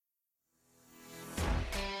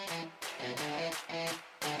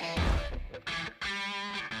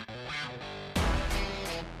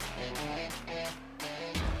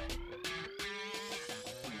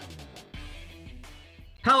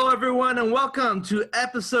everyone, and welcome to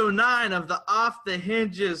episode 9 of the Off the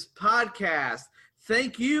Hinges podcast.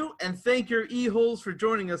 Thank you, and thank your e-holes for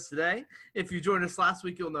joining us today. If you joined us last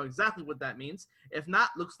week, you'll know exactly what that means. If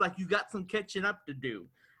not, looks like you got some catching up to do.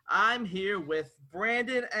 I'm here with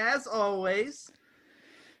Brandon, as always.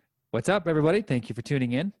 What's up, everybody? Thank you for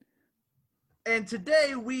tuning in. And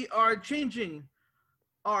today we are changing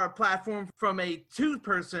our platform from a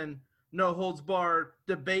 2-person no-holds-barred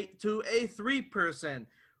debate to a 3-person.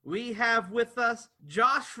 We have with us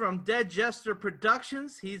Josh from Dead Jester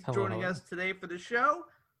Productions. He's joining us today for the show.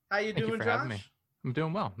 How you doing, for Josh? having me. I'm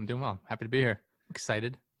doing well. Happy to be here.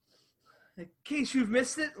 Excited. In case you've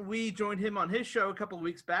missed it, we joined him on his show a couple of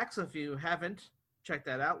weeks back. So if you haven't, check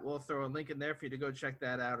that out. We'll throw a link in there for you to go check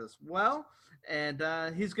that out as well. And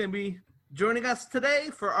he's going to be joining us today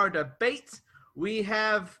for our debate. We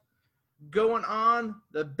have going on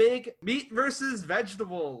the big meat versus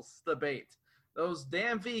vegetables debate. Those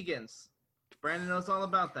damn vegans. Brandon knows all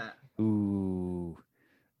about that. Ooh,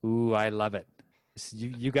 I love it.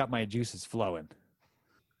 You got my juices flowing.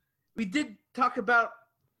 We did talk about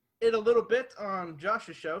it a little bit on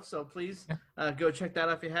Josh's show, so please go check that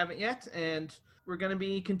out if you haven't yet. And we're going to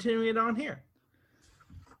be continuing it on here.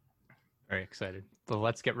 Very excited. So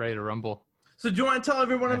let's get ready to rumble. So do you want to tell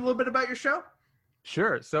everyone a little bit about your show?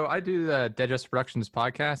 Sure. So I do the Dead Jester Productions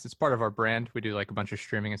podcast. It's part of our brand. We do like a bunch of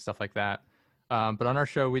streaming and stuff like that. But on our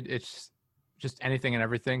show, it's just anything and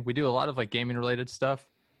everything. We do a lot of like gaming related stuff,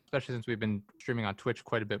 especially since we've been streaming on Twitch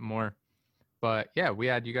quite a bit more. But yeah, we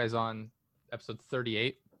had you guys on episode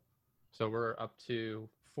 38. So we're up to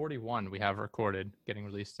 41 we have recorded, getting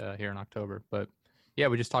released here in October. But yeah,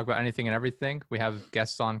 we just talk about anything and everything. We have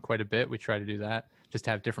guests on quite a bit. We try to do that, just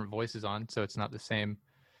have different voices on, so it's not the same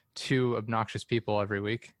 2 obnoxious people every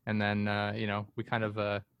week. And then, we kind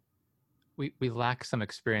of, we lack some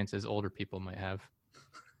experience as older people might have,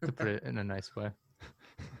 to put it in a nice way.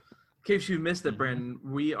 In case you missed it, Brandon,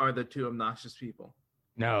 we are the 2 obnoxious people.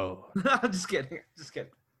 No. I'm just kidding.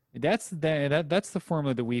 That's the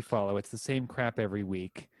formula that we follow. It's the same crap every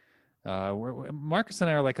week. Marcus and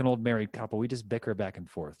I are like an old married couple. We just bicker back and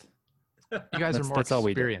forth. You guys are more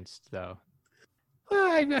experienced, though.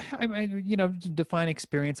 Well, define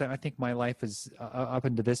experience. I think my life is up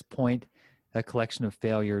until this point a collection of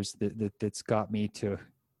failures that's got me to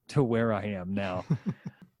where I am now.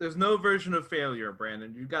 There's no version of failure,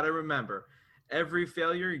 Brandon. You got to remember, every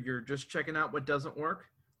failure, you're just checking out what doesn't work,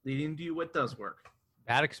 leading to what does work.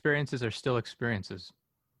 Bad experiences are still experiences.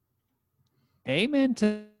 Amen.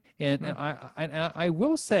 And I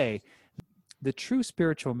will say, the true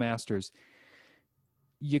spiritual masters,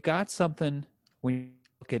 you got something when you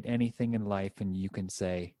look at anything in life and you can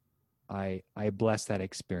say, I bless that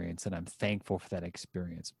experience and I'm thankful for that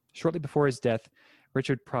experience. Shortly before his death,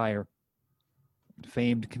 Richard Pryor,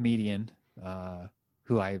 famed comedian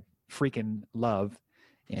who I freaking love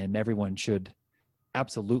and everyone should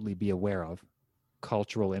absolutely be aware of,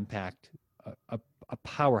 cultural impact, a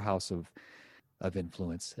powerhouse of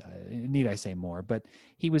influence. Need I say more? But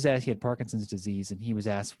he was asked, he had Parkinson's disease, and he was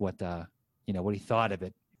asked what he thought of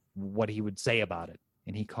it, what he would say about it,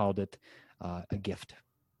 and he called it a gift.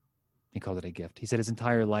 He called it a gift. He said his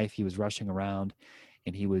entire life he was rushing around,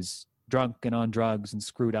 and he was drunk and on drugs and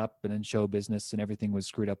screwed up and in show business, and everything was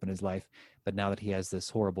screwed up in his life. But now that he has this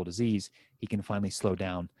horrible disease, he can finally slow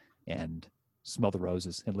down and smell the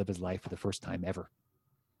roses and live his life for the first time ever.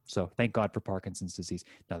 So thank God for Parkinson's disease.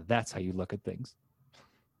 Now that's how you look at things.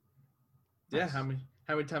 Yeah, how many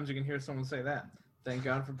times you can hear someone say that? Thank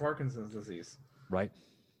God for Parkinson's disease. Right.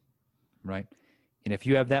 And if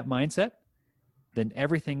you have that mindset, then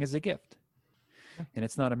everything is a gift. And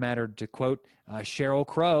it's not a matter, to quote Sheryl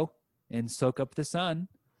Crow in Soak Up the Sun.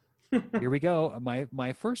 Here we go.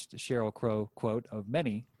 My first Sheryl Crow quote of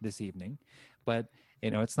many this evening. But,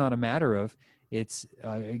 it's not a matter of it's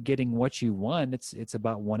getting what you want. It's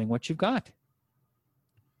about wanting what you've got.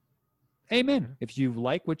 Amen. If you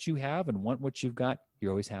like what you have and want what you've got,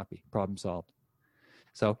 you're always happy. Problem solved.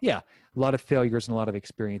 So, yeah, a lot of failures and a lot of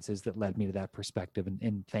experiences that led me to that perspective,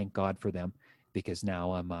 and thank God for them, because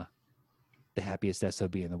now I'm the happiest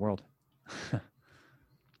SOB in the world.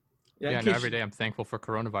 Every day I'm thankful for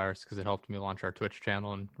coronavirus because it helped me launch our Twitch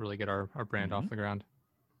channel and really get our brand off the ground.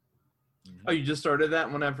 Oh, you just started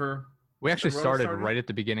that whenever? We actually started right at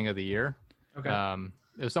the beginning of the year. Okay.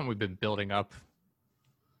 It was something we've been building up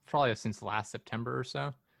probably since last September or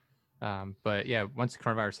so. But yeah, once the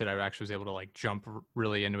coronavirus hit, I actually was able to like jump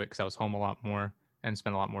really into it because I was home a lot more and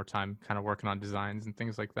spent a lot more time kind of working on designs and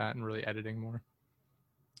things like that and really editing more,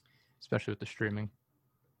 especially with the streaming.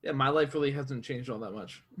 Yeah, my life really hasn't changed all that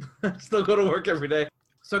much. I still go to work every day.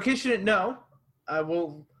 So in case you didn't know, I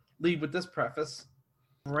will lead with this preface.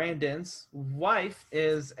 Brandon's wife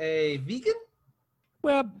is a vegan?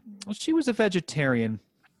 Well, she was a vegetarian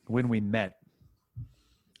when we met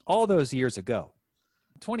all those years ago,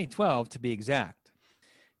 2012 to be exact.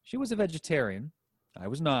 She was a vegetarian. I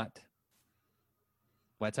was not.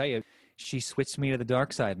 Well, I tell you, she switched me to the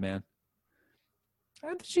dark side, man.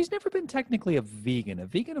 And she's never been technically a vegan. A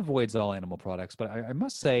vegan avoids all animal products, but I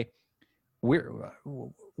must say,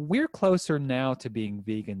 we're closer now to being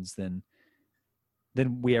vegans than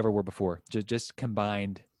we ever were before. Just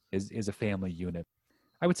combined as a family unit.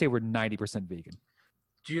 I would say we're 90% vegan.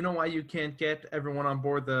 Do you know why you can't get everyone on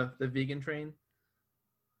board the vegan train?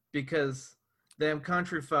 Because them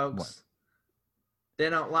country folks, What? they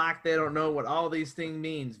don't know what all these things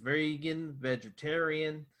means. Vegan,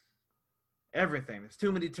 vegetarian, everything. There's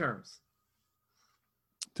too many terms.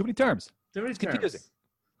 Too many terms. Too many It's terms. confusing.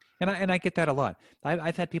 And I get that a lot.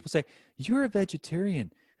 I've had people say, "You're a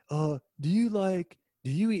vegetarian. Do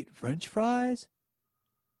you eat French fries?"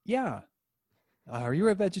 Yeah. Are you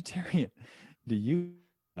a vegetarian? Do you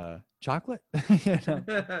chocolate? You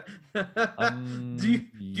know? Do you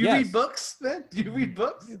yes. read books, man? Do you read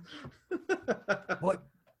books? What?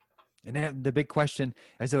 And then the big question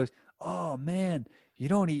is always, "Oh man, you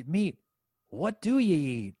don't eat meat. What do you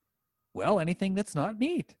eat?" Well, anything that's not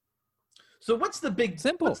meat. So what's the big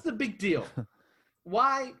Simple. What's the big deal?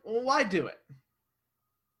 Why do it?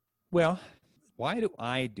 Well, why do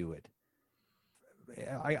I do it?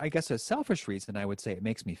 I guess a selfish reason, I would say it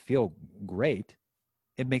makes me feel great.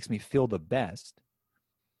 It makes me feel the best.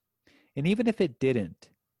 And even if it didn't,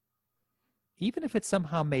 even if it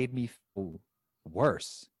somehow made me feel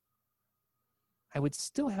worse, I would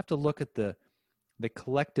still have to look at the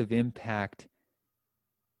collective impact,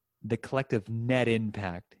 the collective net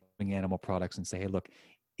impact of animal products and say, hey, look,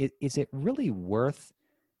 is it really worth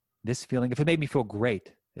this feeling? If it made me feel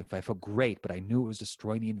great, if I felt great, but I knew it was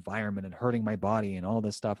destroying the environment and hurting my body and all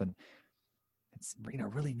this stuff, and it's,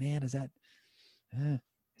 really, man, is it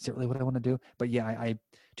really what I want to do? But yeah, I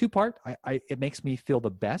two-part, it makes me feel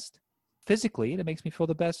the best physically, and it makes me feel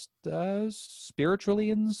the best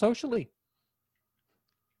spiritually and socially.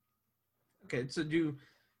 Okay, so do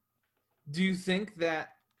you think that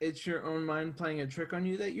it's your own mind playing a trick on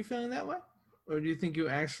you that you're feeling that way? Or do you think you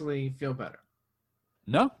actually feel better?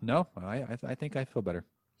 No, I think I feel better.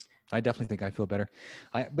 I definitely think I feel better.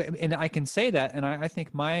 And I can say that, and I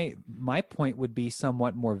think my point would be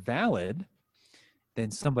somewhat more valid than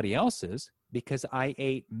somebody else's, because I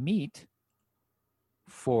ate meat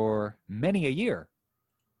for many a year.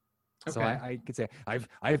 Okay. So I could say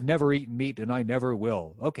I've never eaten meat and I never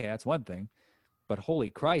will. Okay, that's one thing. But holy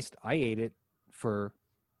Christ, I ate it for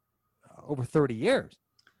over 30 years.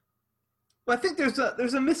 Well, I think there's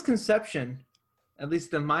a misconception, at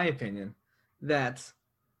least in my opinion, that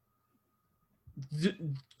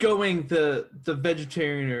going the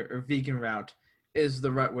vegetarian or vegan route is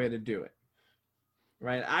the right way to do it.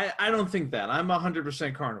 Right? I don't think that. I'm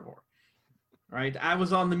 100% carnivore. Right? I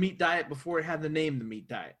was on the meat diet before it had the name the meat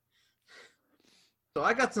diet. So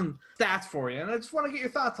I got some stats for you, and I just want to get your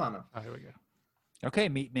thoughts on them. Oh, here we go. Okay,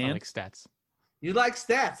 meat man. I like stats. You like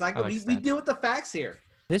stats. We stats. deal with the facts here.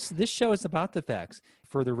 This show is about the facts.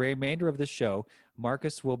 For the remainder of the show,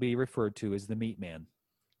 Marcus will be referred to as the meat man.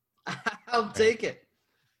 I'll take it.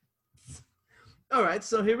 All right,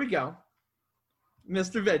 so here we go.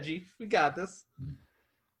 Mr. Veggie, we got this.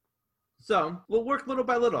 So we'll work little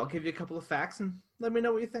by little. I'll give you a couple of facts and let me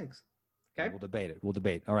know what you think. Okay? We'll debate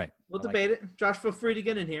it. All right. We'll debate it. Josh, feel free to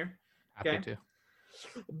get in here. Happy to.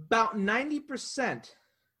 About 90%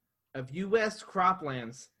 of U.S.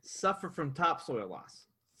 croplands suffer from topsoil loss,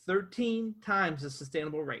 13 times the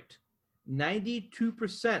sustainable rate.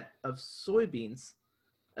 92% of soybeans,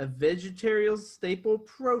 a vegetarian staple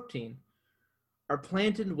protein, are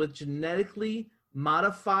planted with genetically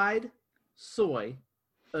modified soy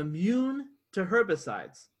immune to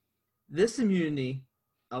herbicides. This immunity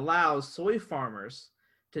allows soy farmers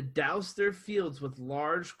to douse their fields with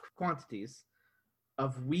large quantities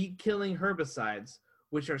of weed-killing herbicides,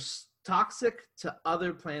 which are toxic to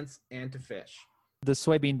other plants and to fish. The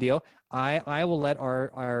soybean deal, I will let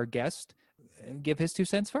our guest give his 2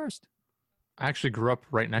 cents first. I actually grew up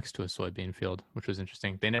right next to a soybean field, which was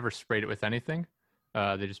interesting. They never sprayed it with anything.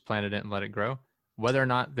 They just planted it and let it grow. Whether or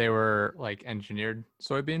not they were like engineered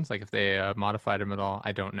soybeans, like if they modified them at all,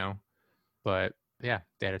 I don't know. But yeah,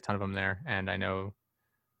 they had a ton of them there. And I know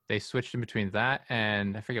they switched in between that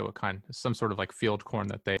and I forget what kind, some sort of like field corn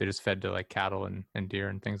that they just fed to like cattle and deer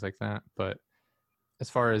and things like that. But as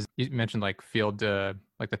far as you mentioned, like field,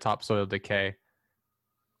 like the topsoil decay,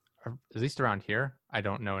 at least around here, I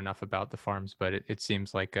don't know enough about the farms, but it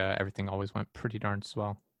seems like everything always went pretty darn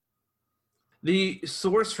swell. The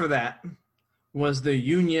source for that was the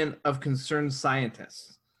Union of Concerned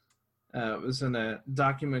Scientists. It was in a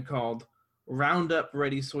document called Roundup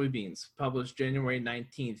Ready Soybeans, published January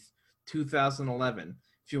 19th, 2011.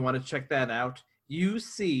 If you want to check that out,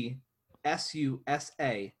 ucsusa.org.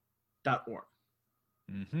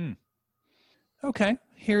 Mm-hmm. Okay,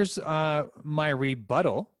 here's my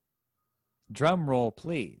rebuttal. Drum roll,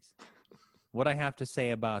 please. What I have to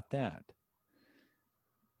say about that.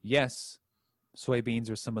 Yes,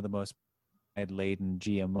 soybeans are some of the most laden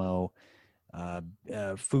GMO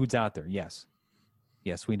foods out there. Yes,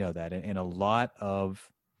 we know that. And a lot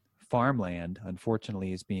of farmland,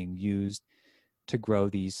 unfortunately, is being used to grow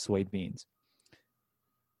these soybeans.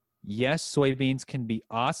 Yes, soybeans can be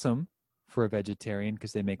awesome for a vegetarian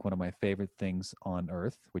because they make one of my favorite things on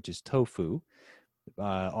earth, which is tofu.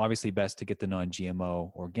 Obviously, best to get the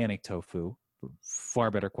non-GMO organic tofu.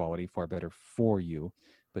 Far better quality, far better for you.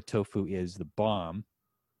 But tofu is the bomb.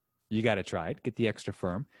 You got to try it. Get the extra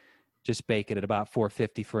firm. Just bake it at about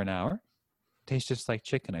 450 for an hour. Tastes just like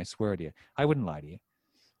chicken, I swear to you. I wouldn't lie to you.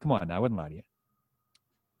 Come on, I wouldn't lie to you.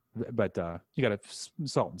 But you got to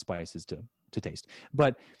salt and spices to taste.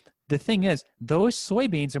 But the thing is, those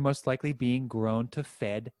soybeans are most likely being grown to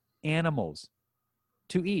fed animals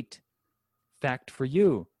to eat. Fact for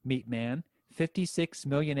you, meat man, 56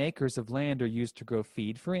 million acres of land are used to grow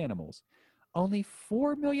feed for animals. Only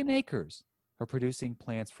 4 million acres are producing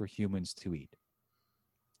plants for humans to eat.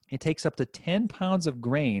 It takes up to 10 pounds of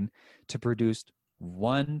grain to produce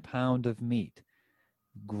 1 pound of meat.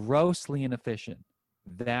 Grossly inefficient,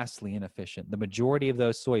 vastly inefficient. The majority of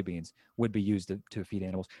those soybeans would be used to feed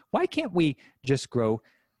animals. Why can't we just grow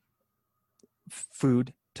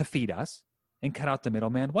food to feed us and cut out the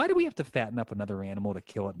middleman? Why do we have to fatten up another animal to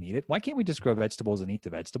kill it and eat it? Why can't we just grow vegetables and eat the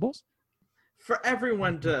vegetables? For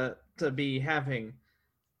everyone to be having,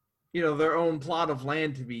 their own plot of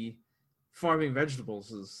land to be farming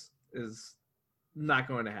vegetables is not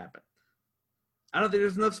going to happen. I don't think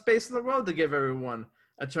there's enough space in the world to give everyone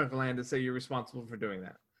a chunk of land to say you're responsible for doing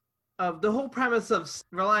that. The whole premise of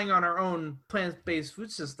relying on our own plant-based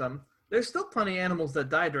food system, there's still plenty of animals that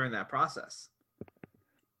die during that process.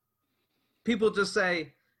 People just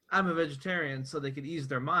say, I'm a vegetarian, so they could ease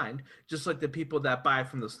their mind, just like the people that buy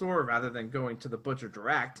from the store rather than going to the butcher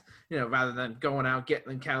direct, rather than going out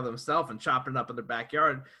getting the cow themselves and chopping it up in their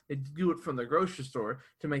backyard. They do it from the grocery store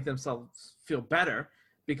to make themselves feel better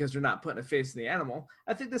because they're not putting a face in the animal.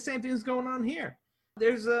 I think the same thing is going on here.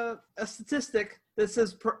 There's a statistic that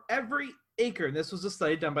says per every acre, and this was a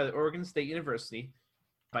study done by the Oregon State University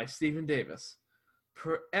by Stephen Davis,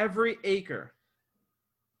 per every acre,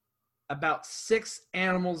 about 6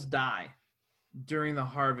 animals die during the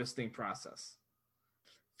harvesting process.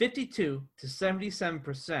 52 to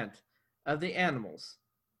 77% of the animals,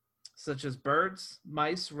 such as birds,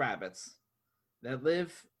 mice, rabbits, that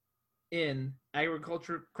live in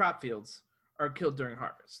agriculture crop fields are killed during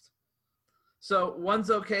harvest. So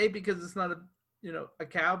one's okay because it's not a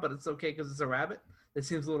cow, but it's okay because it's a rabbit. It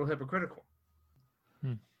seems a little hypocritical.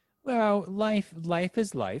 Well, life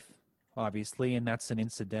is life, obviously, and that's an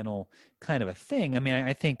incidental kind of a thing. I mean,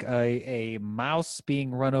 I think a mouse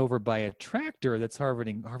being run over by a tractor that's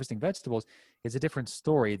harvesting vegetables is a different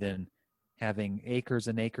story than having acres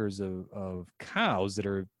and acres of cows that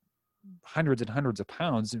are hundreds and hundreds of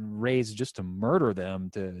pounds and raised just to murder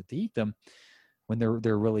them, to eat them, when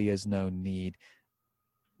there really is no need.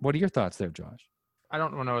 What are your thoughts there, Josh? I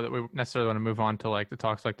don't know that we necessarily want to move on to like the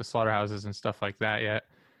talks like the slaughterhouses and stuff like that yet,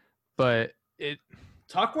 but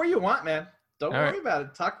talk where you want, man. Don't worry about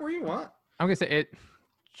it. Talk where you want. I'm gonna say it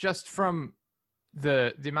just from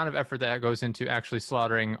the amount of effort that goes into actually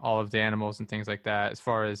slaughtering all of the animals and things like that, as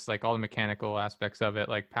far as like all the mechanical aspects of it,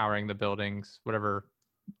 like powering the buildings, whatever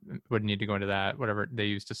would need to go into that, whatever they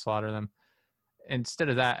use to slaughter them. Instead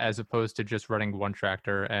of that, as opposed to just running one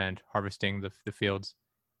tractor and harvesting the fields,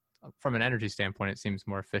 from an energy standpoint, it seems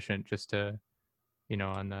more efficient just to,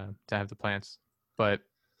 to have the plants, but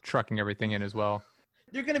trucking everything in as well.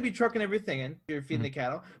 You're going to be trucking everything in. You're feeding the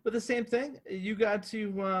cattle, but the same thing. You got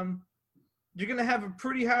to. You're going to have a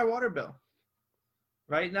pretty high water bill,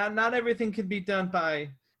 right? Not everything can be done by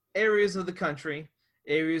areas of the country,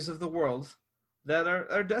 areas of the world that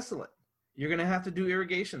are desolate. You're going to have to do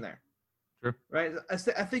irrigation there. Sure. Right. I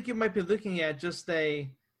think you might be looking at just it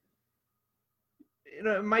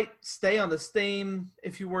might stay on the same,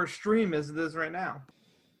 if you were, stream as it is right now.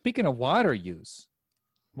 Speaking of water use,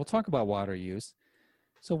 we'll talk about water use.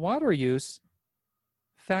 So water use,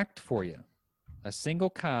 fact for you, a single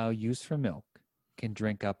cow used for milk can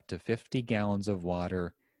drink up to 50 gallons of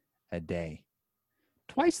water a day,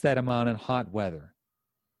 twice that amount in hot weather.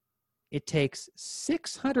 It takes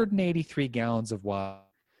 683 gallons of water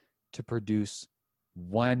to produce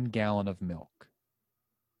 1 gallon of milk.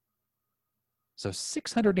 So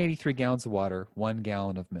 683 gallons of water, 1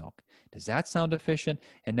 gallon of milk. Does that sound efficient?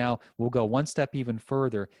 And now we'll go one step even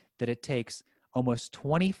further, that it takes almost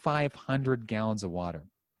 2,500 gallons of water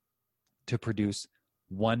to produce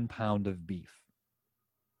 1 pound of beef.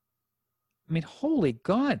 I mean, holy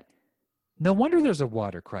God. No wonder there's a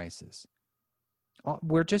water crisis.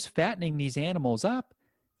 We're just fattening these animals up,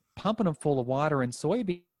 pumping them full of water and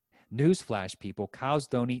soybeans. Newsflash, people, cows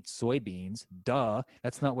don't eat soybeans. Duh.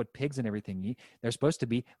 That's not what pigs and everything eat. They're supposed to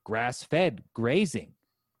be grass-fed, grazing,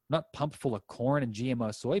 not pumped full of corn and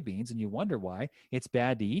GMO soybeans, and you wonder why it's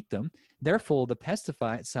bad to eat them. They're full of the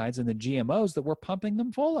pesticides and the GMOs that we're pumping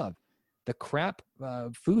them full of, the crap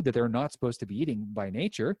food that they're not supposed to be eating by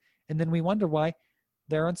nature, and then we wonder why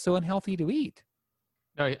they're so unhealthy to eat.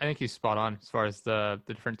 No, I think he's spot on as far as the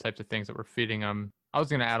different types of things that we're feeding them. I was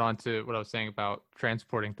going to add on to what I was saying about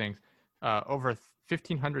transporting things. Over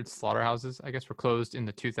 1,500 slaughterhouses, I guess, were closed in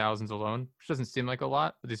the 2000s alone, which doesn't seem like a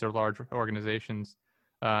lot, but these are large organizations.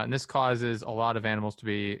 And this causes a lot of animals to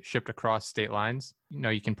be shipped across state lines. You know,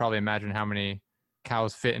 you can probably imagine how many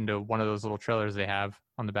cows fit into one of those little trailers they have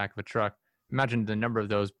on the back of a truck. Imagine the number of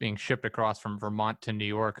those being shipped across from Vermont to New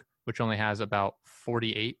York, which only has about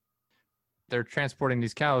 48. They're transporting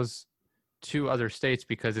these cows to other states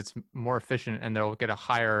because it's more efficient, and they'll get a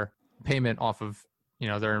higher payment off of, you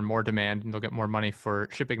know, they're in more demand, and they'll get more money for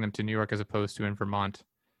shipping them to New York as opposed to in Vermont.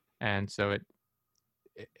 And so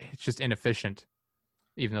it's just inefficient,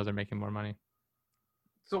 even though they're making more money.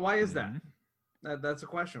 So why is that? That's a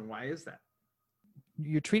question. Why is that?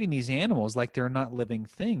 You're treating these animals like they're not living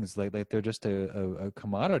things, like they're just a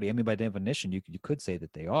commodity. I mean, by definition, you could say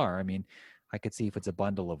that they are. I mean, I could see if it's a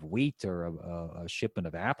bundle of wheat or a shipment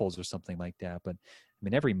of apples or something like that. But I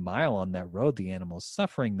mean, every mile on that road, the animal's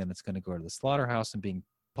suffering. Then it's going to go to the slaughterhouse and being.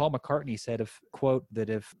 Paul McCartney said, quote, that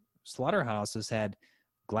if slaughterhouses had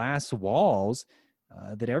glass walls,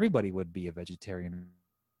 that everybody would be a vegetarian.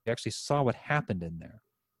 We actually saw what happened in there.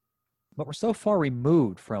 But we're so far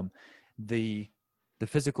removed from the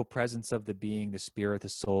physical presence of the being, the spirit, the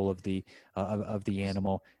soul of the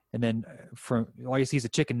animal, and then from all you see is a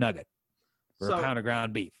chicken nugget. Or a pound of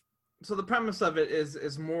ground beef. So the premise of it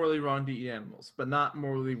is morally wrong to eat animals, but not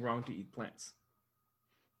morally wrong to eat plants.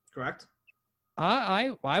 Correct?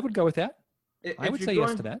 I would go with that. I would say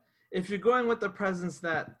yes to that. If you're going with the presence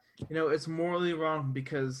that, you know, it's morally wrong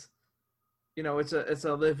because, you know, it's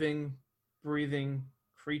a living, breathing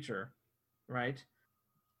creature, right?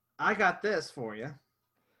 I got this for you.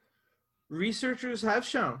 Researchers have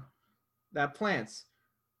shown that plants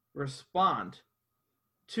respond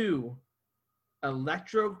to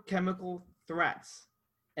electrochemical threats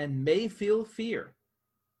and may feel fear.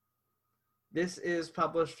 This is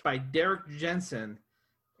published by Derek Jensen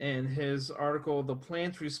in his article, The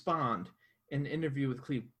Plants Respond, an interview with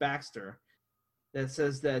Cleve Baxter, that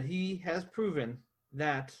says that he has proven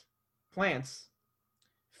that plants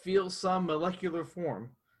feel some molecular form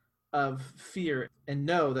of fear and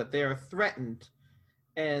know that they are threatened.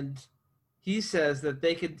 And he says that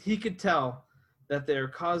he could tell that they're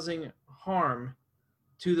causing harm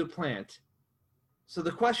to the plant. So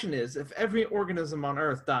the question is, if every organism on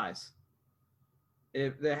Earth dies,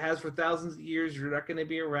 if it has for thousands of years, you're not going to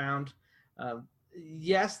be around.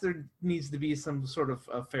 Yes, there needs to be some sort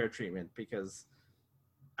of fair treatment, because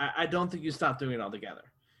I don't think you stop doing it altogether.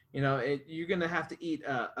 You know, you're going to have to eat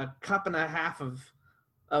a cup and a half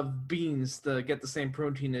of beans to get the same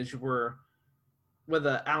protein as you were with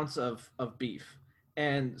an ounce of beef.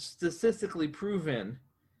 And statistically proven,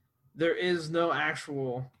 there is no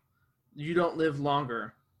you don't live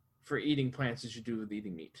longer for eating plants as you do with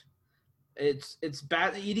eating meat. It's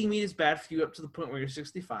bad. Eating meat is bad for you up to the point where you're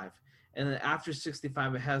 65. And then after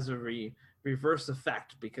 65, it has a reverse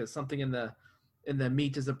effect, because something in the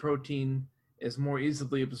meat as a protein is more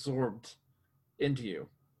easily absorbed into you.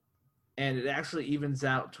 And it actually evens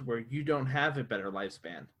out to where you don't have a better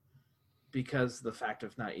lifespan because of the fact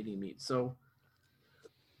of not eating meat. So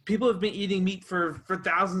people have been eating meat for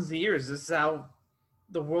thousands of years. This is how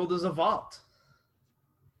the world has evolved.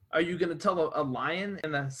 Are you going to tell a lion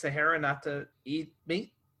in the Sahara not to eat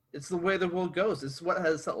meat? It's the way the world goes. It's what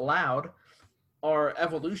has allowed our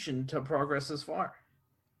evolution to progress as far.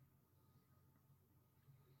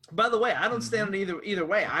 By the way, I don't stand either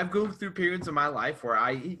way. I go through periods of my life where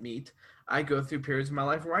I eat meat. I go through periods of my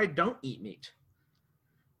life where I don't eat meat.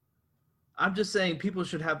 I'm just saying people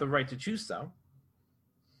should have the right to choose so.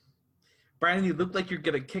 Brian, you look like you're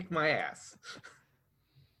gonna kick my ass.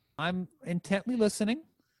 I'm intently listening.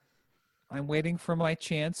 I'm waiting for my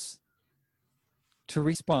chance to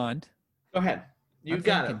respond. Go ahead. You I'm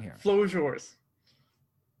got it. thinking here. Floor is yours.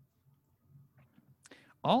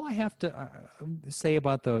 All I have to say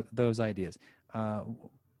about those ideas.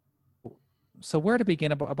 So where to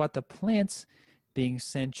begin about the plants being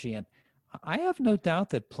sentient? I have no doubt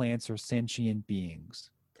that plants are sentient beings.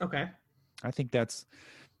 Okay. I think that's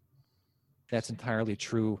entirely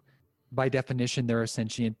true. By definition, they're a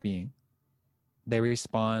sentient being. They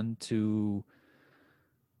respond to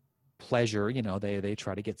pleasure. You know, they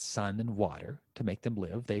try to get sun and water to make them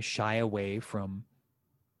live. They shy away from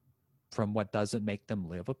what doesn't make them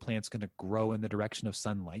live. A plant's going to grow in the direction of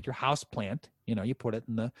sunlight. Your house plant, you know, you put it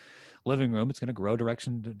in the living room, it's going to grow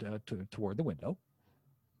toward the window.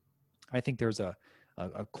 I think there's a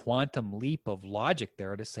quantum leap of logic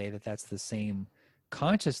there to say that that's the same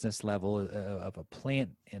consciousness level of a plant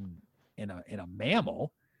in a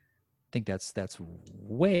mammal. I think that's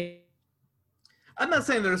way. I'm not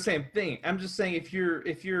saying they're the same thing. I'm just saying if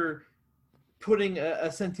you're putting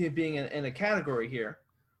a sentient being in a category here,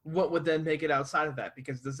 what would then make it outside of that?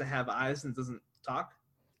 Because does it have eyes and doesn't talk?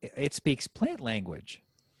 It speaks plant language.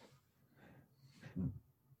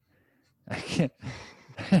 I can't.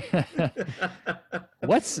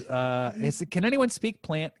 Can anyone speak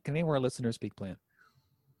plant? Can any of our listeners speak plant?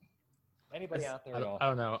 Anybody out there at all? I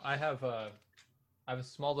don't know. I have a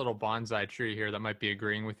small little bonsai tree here that might be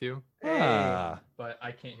agreeing with you, but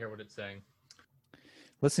I can't hear what it's saying.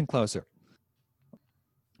 Listen closer.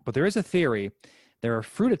 But there is a theory. There are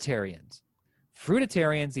fruitarians.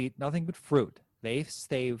 Fruitarians eat nothing but fruit. They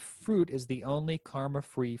say fruit is the only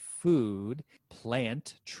karma-free food.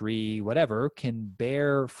 Plant, tree, whatever, can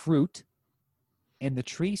bear fruit, and the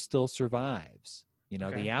tree still survives. You know,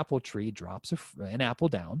 Okay. The apple tree drops an apple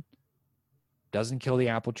down. Doesn't kill the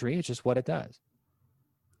apple tree. It's just what it does.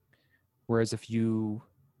 Whereas if you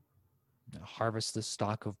harvest the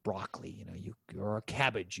stalk of broccoli, or a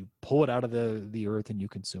cabbage, you pull it out of the earth and you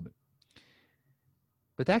consume it.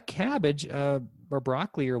 But that cabbage or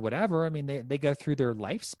broccoli or whatever, I mean, they go through their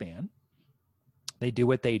lifespan. They do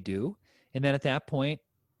what they do. And then at that point,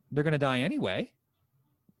 they're going to die anyway.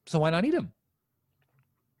 So why not eat them?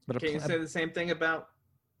 But Can you say the same thing about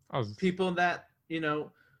people that,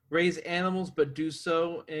 raise animals but do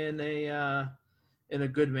so in a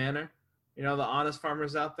good manner? The honest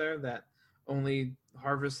farmers out there that only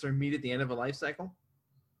harvest their meat at the end of a life cycle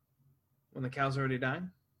when the cow's already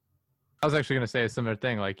dying? I was actually going to say a similar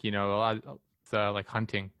thing, like, a lot of, like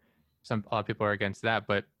hunting. A lot of people are against that,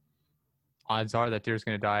 but odds are that deer's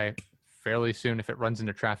going to die fairly soon if it runs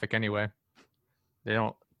into traffic anyway.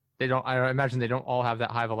 I imagine they don't all have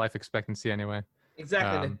that high of a life expectancy anyway.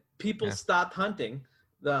 Exactly. And if people stopped hunting,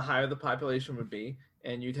 the higher the population would be,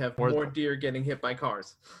 and you'd have more deer getting hit by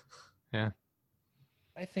cars. Yeah.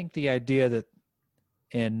 I think the idea that,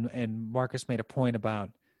 and Marcus made a point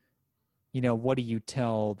about, what do you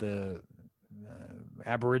tell the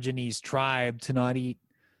Aborigines tribe to not eat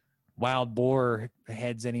wild boar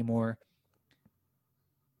heads anymore?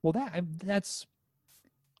 Well,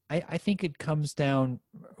 I think it comes down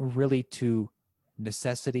really to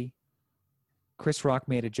necessity. Chris Rock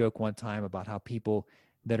made a joke one time about how people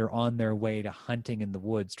that are on their way to hunting in the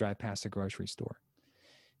woods drive past a grocery store.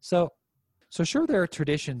 So sure, there are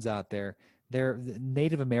traditions out there.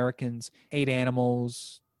 Native Americans ate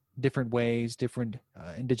animals different ways, different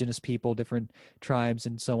indigenous people, different tribes,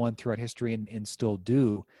 and so on throughout history, and still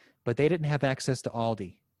do. But they didn't have access to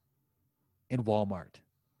Aldi and Walmart.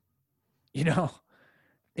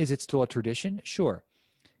 Is it still a tradition? Sure.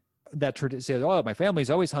 That tradition says, "Oh, my family's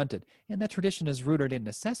always hunted," and that tradition is rooted in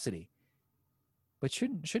necessity. But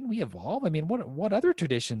shouldn't we evolve? I mean, what other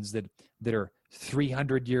traditions that are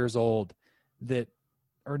 300 years old that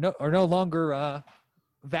are no longer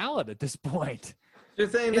valid at this point? You're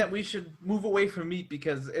saying that we should move away from meat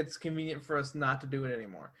because it's convenient for us not to do it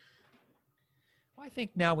anymore. I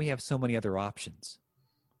think now we have so many other options.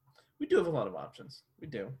 We do have a lot of options. We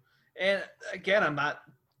do. And again, I'm not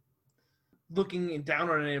looking down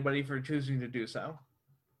on anybody for choosing to do so.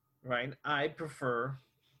 Right? I prefer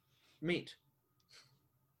meat.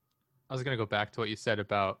 I was going to go back to what you said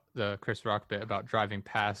about the Chris Rock bit about driving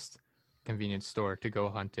past convenience store to go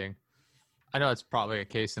hunting. I know it's probably a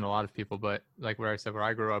case in a lot of people, but like where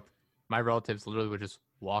I grew up, my relatives literally would just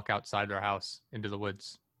walk outside their house into the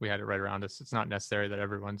woods. We had it right around us. It's not necessary that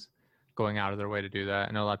everyone's going out of their way to do that.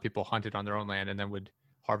 I know a lot of people hunted on their own land and then would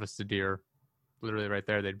harvest the deer literally right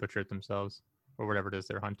there. They'd butcher it themselves or whatever it is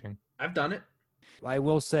they're hunting. I've done it. I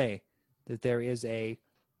will say that there is a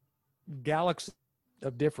galaxy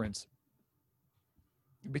of difference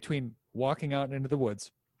between walking out into the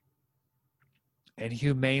woods and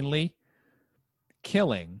humanely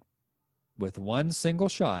killing with one single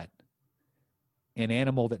shot an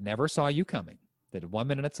animal that never saw you coming, that 1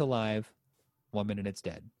 minute it's alive, 1 minute it's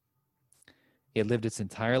dead. It lived its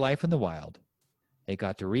entire life in the wild. It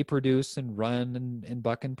got to reproduce and run and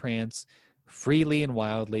buck and prance freely and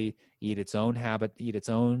wildly, eat its own habit, eat its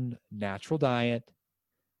own natural diet,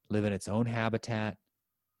 live in its own habitat.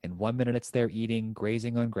 And 1 minute it's there eating,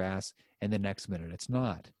 grazing on grass, and the next minute it's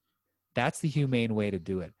not. That's the humane way to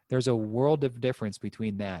do it. There's a world of difference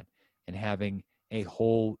between that and having a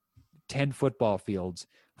whole 10 football fields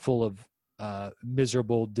full of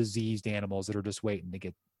miserable, diseased animals that are just waiting to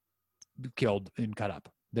get killed and cut up.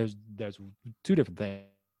 There's two different things.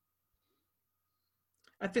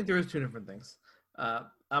 I think there is two different things.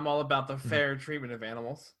 I'm all about the fair treatment of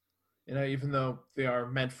animals. Even though they are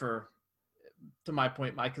meant for, to my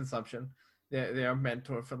point, my consumption, they are meant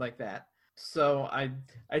for like that. So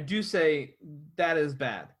I do say that is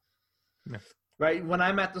bad. Yeah. Right? When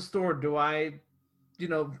I'm at the store, do I,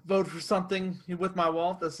 vote for something with my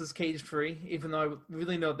wallet that says cage free, even though I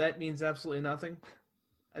really know that means absolutely nothing?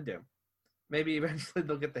 I do. Maybe eventually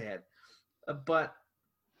they'll get the head. But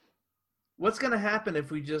what's going to happen if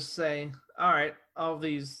we just say, all right,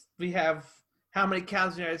 we have how many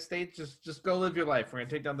cows in the United States? Just go live your life. We're going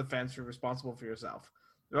to take down the fence. You're responsible for yourself.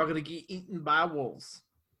 They're all going to get eaten by wolves,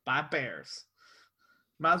 by bears.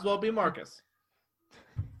 Might as well be Marcus.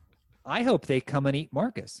 I hope they come and eat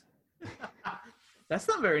Marcus. That's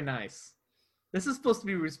not very nice. This is supposed to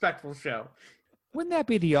be a respectful show. Wouldn't that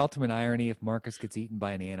be the ultimate irony if Marcus gets eaten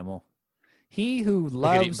by an animal? He who Get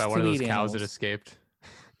loves eaten by to one of those eat cows animals. that escaped.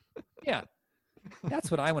 Yeah, that's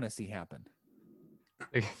what I want to see happen.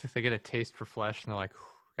 They get a taste for flesh and they're like,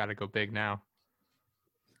 got to go big now.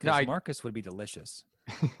 Because Marcus would be delicious.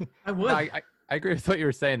 I would. No, I agree with what you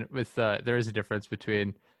were saying. With there is a difference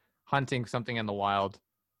between hunting something in the wild,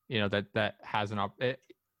 that has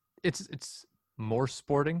it's more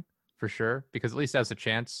sporting for sure, because at least it has a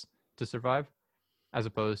chance to survive, as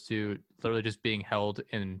opposed to literally just being held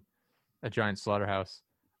in a giant slaughterhouse.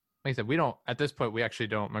 Like I said, we don't, at this point, we actually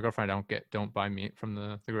don't, my girlfriend and I don't buy meat from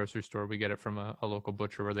the grocery store. We get it from a local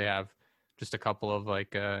butcher where they have just a couple of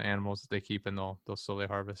animals that they keep and they'll slowly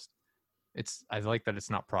harvest. I like that it's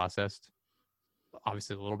not processed.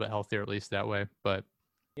 Obviously a little bit healthier, at least that way, but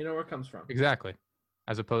you know where it comes from. Exactly.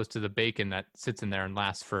 As opposed to the bacon that sits in there and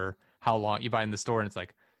lasts for how long you buy in the store. And it's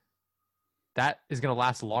like, that is going to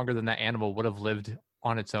last longer than that animal would have lived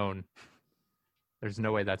on its own. There's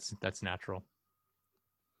no way that's natural.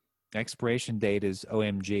 Expiration date is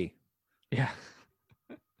OMG. Yeah.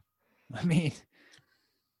 I mean,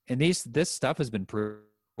 and this stuff has been proved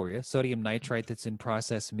for you. Sodium nitrite that's in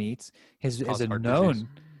processed meats is a known.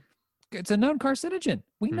 It's a known carcinogen.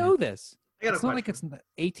 We know this. It's not like it's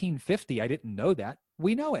 1850. I didn't know that.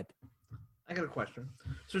 We know it. I got a question.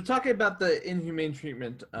 So we're talking about the inhumane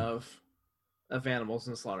treatment of animals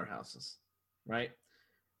in slaughterhouses, right?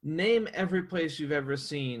 Name every place you've ever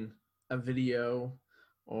seen a video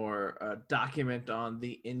or a document on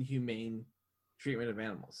the inhumane treatment of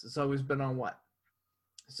animals. It's always been on what?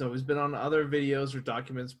 It's always been on other videos or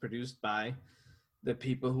documents produced by the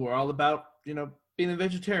people who are all about, being a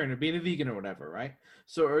vegetarian or being a vegan or whatever, right?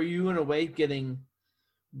 So are you in a way getting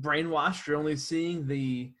brainwashed? You're only seeing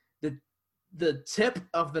the tip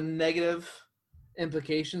of the negative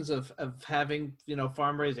implications of having,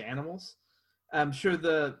 farm-raised animals. I'm sure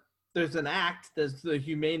there's an act, there's the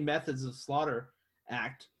Humane Methods of Slaughter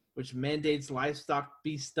Act, which mandates livestock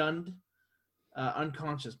be stunned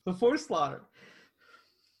unconscious before slaughter.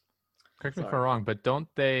 Correct me if I'm wrong, but don't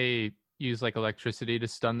they use electricity to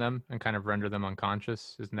stun them and kind of render them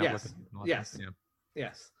unconscious? Isn't that what? Yes. Yeah.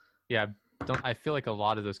 Yes. Yeah. I feel like a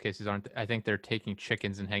lot of those cases aren't. I think they're taking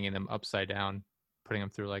chickens and hanging them upside down, putting them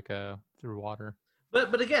through through water.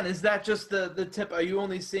 But again, is that just the tip? Are you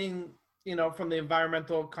only seeing, from the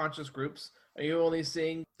environmental conscious groups? Are you only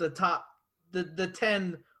seeing the top, the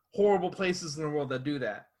 10 horrible places in the world that do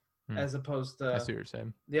that, as opposed to I see what you're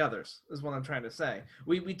saying. The others? Is what I'm trying to say.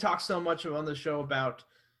 We talk so much on the show about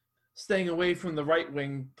staying away from the right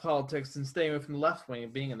wing politics and staying away from the left wing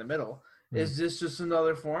and being in the middle. Is this just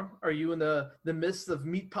another form? Are you in the midst of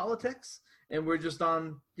meat politics and we're just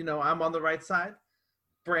on, I'm on the right side,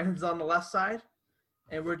 Brandon's on the left side,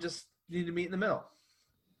 and we're just need to meet in the middle?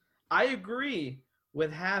 I agree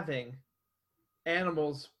with having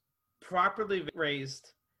animals properly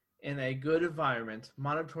raised in a good environment,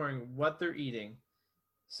 monitoring what they're eating,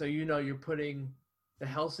 so you're putting the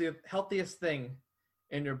healthiest thing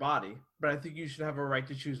in your body. But I think you should have a right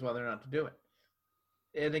to choose whether or not to do it.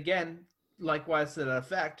 And again, likewise to that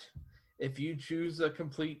effect, if you choose a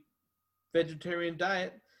complete vegetarian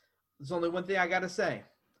diet, there's only one thing I gotta say: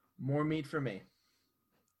 more meat for me.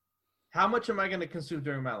 How much am I going to consume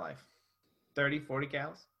during my life? 30, 40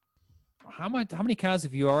 cows? How many cows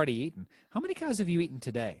have you already eaten? How many cows have you eaten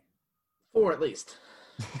today? 4 at least.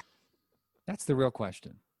 That's the real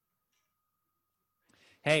question.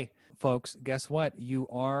 Hey, folks, guess what? You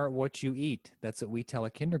are what you eat. That's what we tell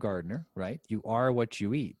a kindergartner, right? You are what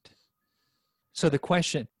you eat. So the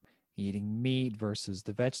question, eating meat versus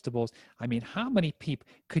the vegetables. I mean, how many people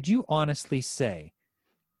could you honestly say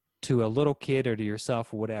to a little kid or to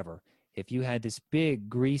yourself or whatever, if you had this big,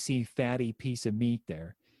 greasy, fatty piece of meat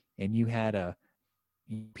there and you had a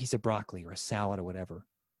piece of broccoli or a salad or whatever,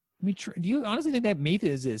 I mean, do you honestly think that meat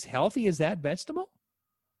is as healthy as that vegetable?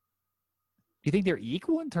 Do you think they're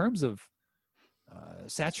equal in terms of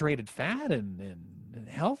saturated fat and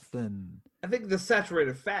health? And I think the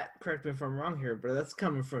saturated fat, correct me if I'm wrong here, but that's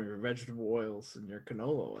coming from your vegetable oils and your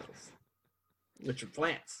canola oils, which are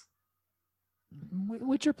plants.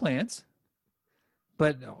 Which are plants,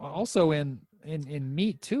 but also in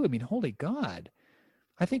meat too. I mean, holy God.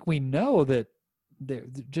 I think we know that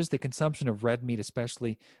just the consumption of red meat,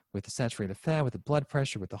 especially with the saturated fat, with the blood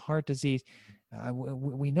pressure, with the heart disease,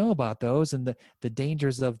 we know about those and the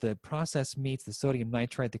dangers of the processed meats, the sodium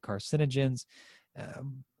nitrite, the carcinogens.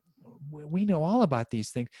 We know all about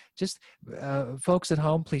these things. Just folks at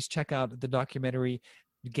home, please check out the documentary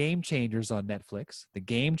Game Changers on Netflix. The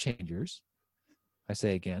Game Changers. I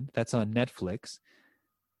say again, that's on Netflix.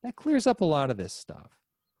 That clears up a lot of this stuff.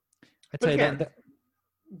 I tell again, you that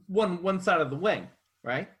one side of the wing,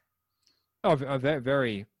 right? Oh, very,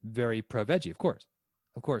 very, very pro veggie, of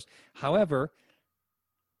course. However,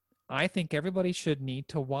 I think everybody should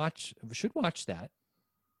watch that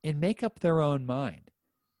and make up their own mind,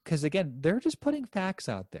 because again, they're just putting facts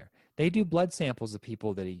out there. They do blood samples of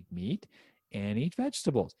people that eat meat and eat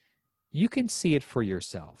vegetables. You can see it for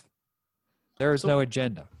yourself. There is no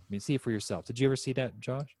agenda. I mean, see it for yourself. Did you ever see that,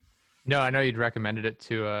 Josh? No, I know you'd recommended it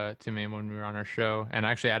to me when we were on our show, and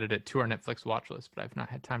I actually added it to our Netflix watch list, but I've not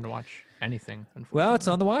had time to watch anything, unfortunately. Well, it's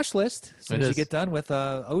on the watch list. As soon as you is. get done with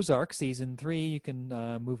Ozark season 3, you can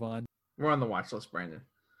move on. We're on the watch list, Brandon.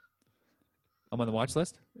 I'm on the watch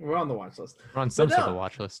list? We're on the watch list. We're on some sort of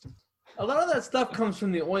watch list. A lot of that stuff comes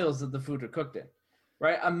from the oils that the food are cooked in,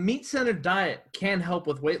 right? A meat-centered diet can help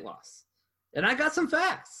with weight loss. And I got some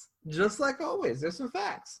facts. Just like always, there's some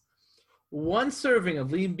facts. 1 serving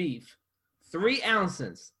of lean beef, 3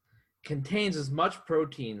 ounces, contains as much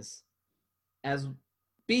proteins as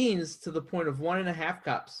beans to the point of 1.5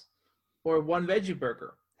 cups or 1 veggie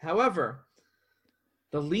burger. However,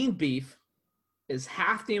 the lean beef is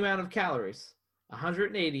half the amount of calories,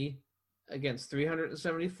 180 against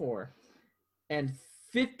 374, and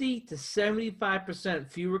 50 to 75%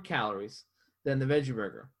 fewer calories than the veggie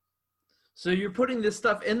burger. So you're putting this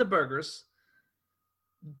stuff in the burgers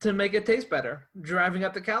to make it taste better, driving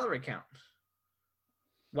up the calorie count.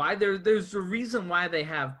 Why? There's a reason why they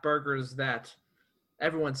have burgers that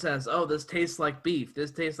everyone says, oh, this tastes like beef.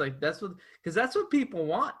 This tastes like, because that's what people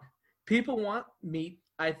want. People want meat.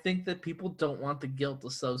 I think that people don't want the guilt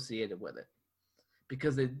associated with it,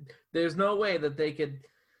 because there's no way that they could,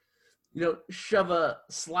 shove a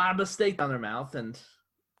slab of steak down their mouth and,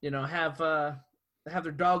 have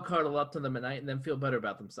their dog cuddle up to them at night and then feel better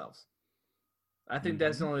about themselves. I think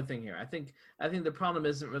that's the only thing here. I think the problem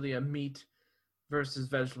isn't really a meat versus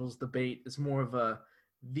vegetables debate. It's more of a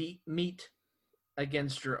meat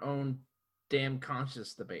against your own damn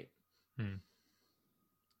conscious debate.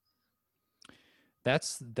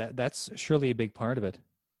 That's surely a big part of it.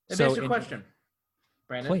 Let me ask you a question,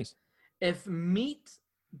 Brandon. Please. If meat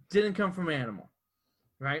didn't come from an animal,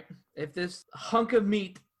 right? If this hunk of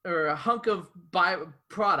meat or a hunk of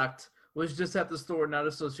byproduct was just at the store, not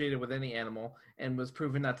associated with any animal, and was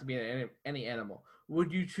proven not to be any animal,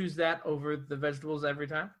 would you choose that over the vegetables every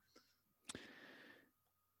time?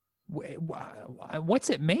 What's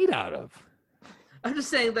it made out of? I'm just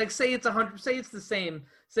saying, like, say it's the same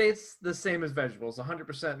as vegetables,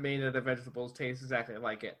 100% made out of vegetables, tastes exactly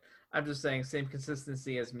like it. I'm just saying same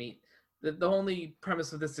consistency as meat. The only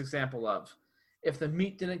premise of this example of, if the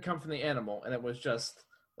meat didn't come from the animal and it was just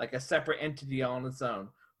like a separate entity on its own,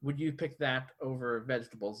 would you pick that over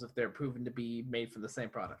vegetables if they're proven to be made from the same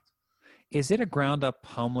product? Is it a ground up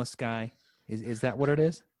homeless guy? Is that what it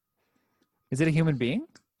is? Is it a human being?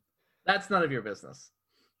 That's none of your business.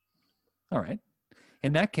 All right.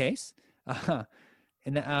 In that case,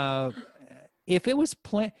 if it was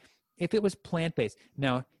plant-based,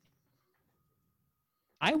 now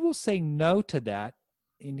I will say no to that.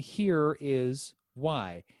 And here is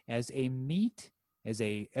Why? As a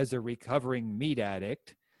recovering meat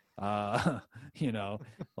addict, you know,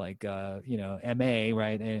 like MA,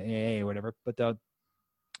 right? AA or whatever, but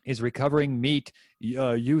is recovering meat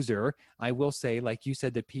user, I will say, like you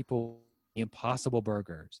said, that people Impossible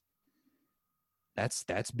Burgers.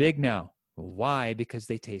 That's big now. Why? Because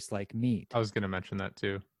they taste like meat. I was going to mention that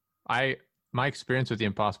too. My experience with the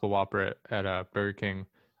Impossible Whopper at Burger King,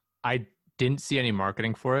 I didn't see any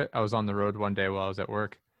marketing for it. I was on the road one day while I was at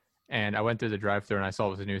work, and I went through the drive-thru and I saw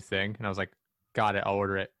it was a new thing, and I was like, "Got it, I'll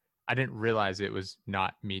order it." I didn't realize it was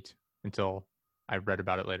not meat until I read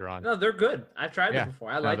about it later on. No, they're good. I've tried them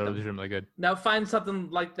before. I like they're them. legitimately good. Now find something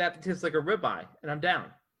like that tastes like a ribeye, and I'm down.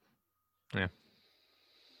 Yeah.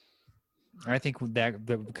 I think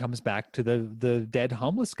that comes back to the dead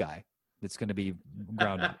homeless guy that's going to be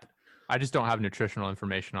ground up. I just don't have nutritional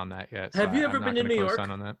information on that yet. Have you ever been to New York?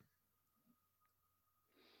 On that.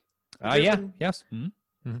 Yes. Mm-hmm.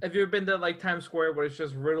 Mm-hmm. Have you ever been to like Times Square where it's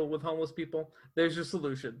just riddled with homeless people? There's your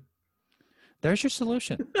solution. There's your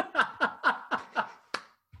solution.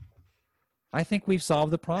 I think we've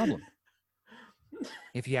solved the problem.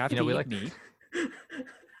 If you have to eat meat.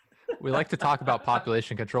 We like to talk about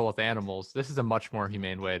population control with animals. This is a much more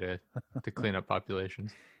humane way to clean up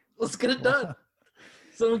populations. Let's get it done.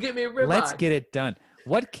 Someone get me a ribeye. Let's get it done.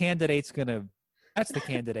 What candidate's gonna? That's the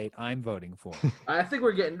candidate I'm voting for. I think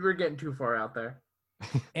we're getting too far out there.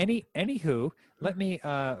 Anywho, let me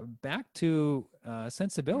back to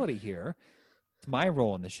sensibility here. It's my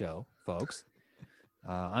role in the show, folks.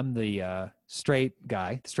 I'm the straight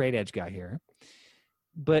edge guy here.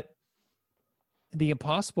 But the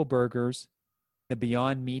Impossible Burgers, the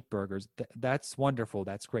Beyond Meat burgers, that's wonderful.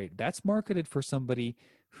 That's great. That's marketed for somebody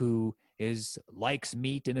who likes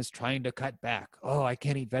meat and is trying to cut back. Oh, I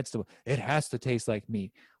can't eat vegetable. It has to taste like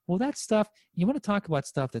meat. Well, that stuff, you want to talk about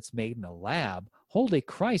stuff that's made in a lab. Holy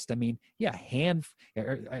Christ. I mean,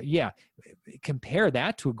 compare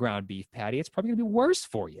that to a ground beef patty. It's probably going to be worse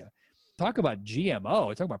for you. Talk about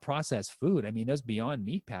GMO. Talk about processed food. I mean, those Beyond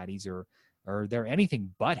Meat patties they're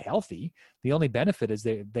anything but healthy. The only benefit is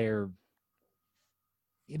they're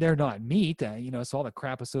not meat. So all the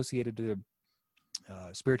crap associated to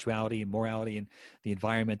spirituality and morality and the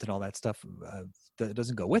environment and all that stuff that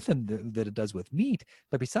doesn't go with them that it does with meat.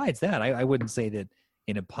 But besides that, I wouldn't say that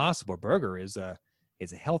an Impossible Burger is a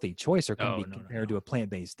healthy choice or can be compared to a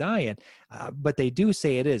plant-based diet. But they do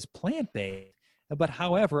say it is plant-based. But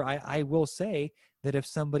however, I will say that if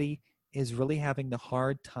somebody is really having the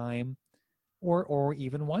hard time or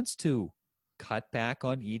even wants to cut back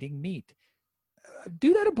on eating meat,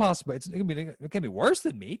 do that Impossible. It can be worse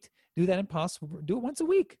than meat. Do that Impossible. Do it once a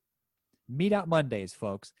week. Meat out Mondays,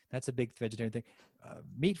 folks. That's a big vegetarian thing.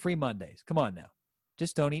 Meat-free Mondays. Come on now.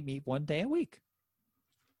 Just don't eat meat one day a week.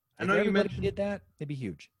 I know you mentioned did that. It'd be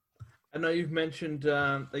huge. I know you've mentioned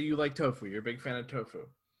that you like tofu. You're a big fan of tofu,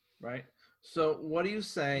 right? So what do you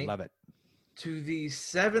say? Love it. To the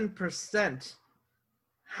 7%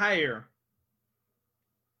 higher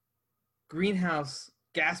greenhouse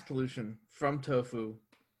gas pollution from tofu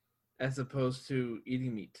as opposed to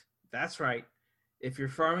eating meat? That's right. If you're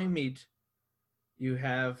farming meat, you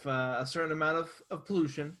have a certain amount of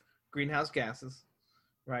pollution, greenhouse gases,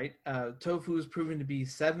 right? Tofu is proven to be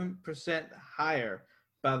 7% higher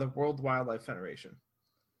by the World Wildlife Federation.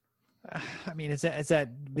 I mean, is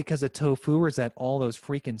that because of tofu, or is that all those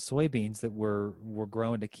freaking soybeans that were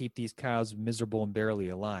grown to keep these cows miserable and barely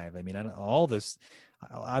alive? I mean, out of all the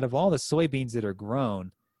soybeans that are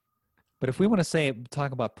grown, but if we want to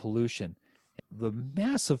talk about pollution, the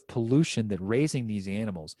massive pollution that raising these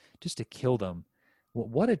animals just to kill them,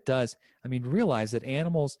 what it does, I mean, realize that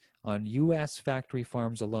animals on U.S. factory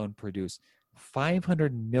farms alone produce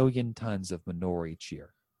 500 million tons of manure each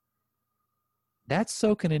year. That's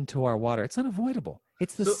soaking into our water. It's unavoidable.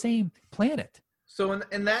 It's the same planet. So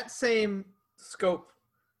in that same scope,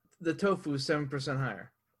 the tofu is 7%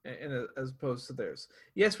 higher as opposed to theirs.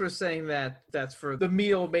 Yes, we're saying that that's for the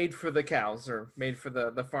meal made for the cows or made for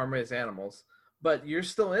the farm-raised animals, but you're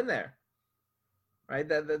still in there, right?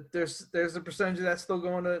 That there's a percentage of that still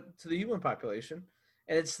going to the human population,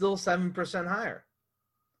 and it's still 7% higher,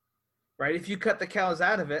 right? If you cut the cows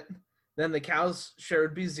out of it, then the cows' share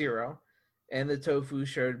would be 0, and the tofu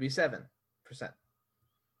share would be 7%.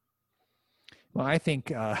 Well, I think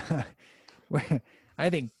cow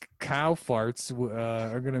farts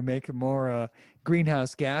are going to make more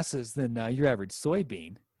greenhouse gases than your average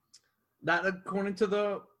soybean. Not according to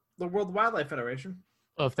the World Wildlife Federation.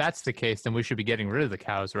 Well, if that's the case, then we should be getting rid of the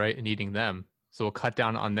cows, right, and eating them. So we'll cut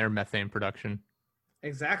down on their methane production.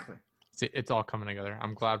 Exactly. It's all coming together.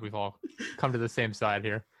 I'm glad we've all come to the same side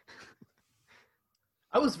here.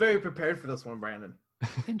 I was very prepared for this one, Brandon.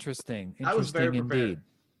 Interesting. I was very Interesting prepared. indeed.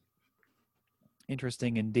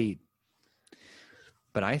 Interesting indeed.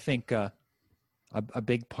 But I think a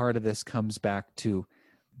big part of this comes back to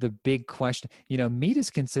the big question. You know, meat is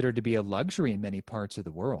considered to be a luxury in many parts of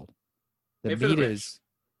the world. The Maybe for the meat rich. is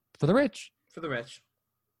for the rich. For the rich.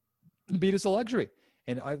 The meat is a luxury.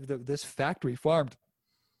 And this factory farmed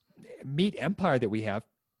meat empire that we have,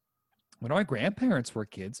 when our grandparents were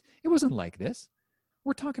kids, it wasn't like this.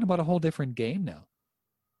 We're talking about a whole different game now.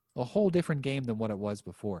 A whole different game than what it was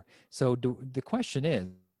before. So the question is,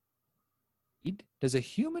 does a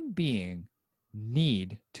human being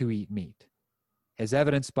need to eat meat? As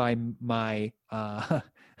evidenced by my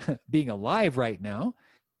being alive right now,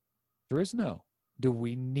 there is no. Do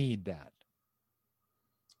we need that?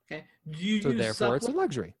 Okay. Do you So use therefore, it's a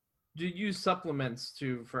luxury. Do you use supplements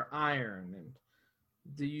for iron, and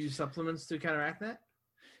do you use supplements to counteract that?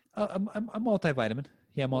 I'm multivitamin.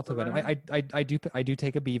 Yeah, multivitamin. I do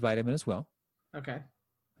take a B vitamin as well. Okay.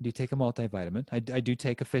 I do take a multivitamin. I do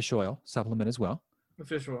take a fish oil supplement as well. A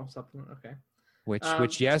fish oil supplement. Okay.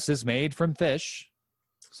 Which yes is made from fish.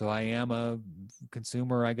 So I am a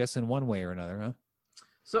consumer, I guess, in one way or another, huh?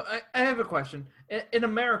 So I have a question. In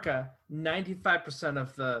America, 95%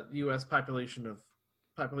 of the U.S. populations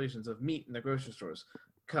of meat in the grocery stores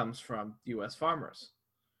comes from U.S. farmers.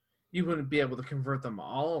 You wouldn't be able to convert them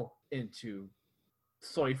all into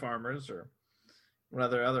soy farmers or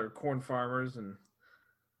other corn farmers, and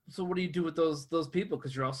so what do you do with those people?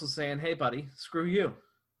 Because you're also saying, hey, buddy, screw you.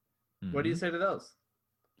 Mm-hmm. What do you say to those?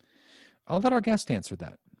 I'll let our guest answer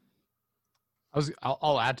that.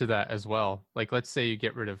 I'll add to that as well. Like, let's say you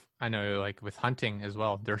get rid of, I know, like with hunting as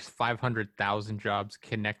well, there's 500,000 jobs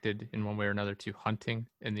connected in one way or another to hunting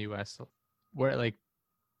in the U.S. So where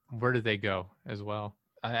do they go as well?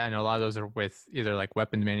 I know a lot of those are with either like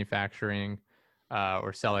weapons manufacturing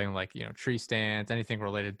or selling like, tree stands, anything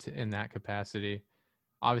related to in that capacity.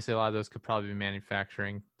 Obviously, a lot of those could probably be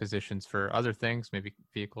manufacturing positions for other things, maybe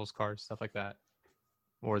vehicles, cars, stuff like that.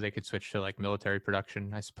 Or they could switch to like military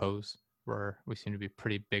production, I suppose, where we seem to be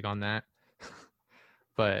pretty big on that.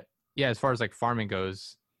 But yeah, as far as like farming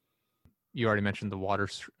goes, you already mentioned the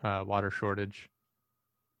water shortage.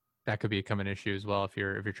 That could become an issue as well if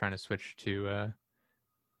you're trying to switch to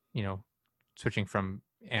switching from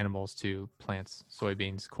animals to plants,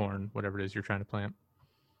 soybeans, corn, whatever it is you're trying to plant.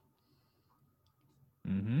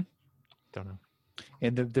 Mm-hmm. Don't know.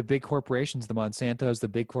 And the big corporations, the Monsantos, the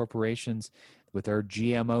big corporations with their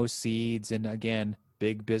GMO seeds, and again,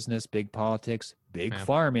 big business, big politics, big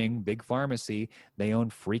farming, big pharmacy. They own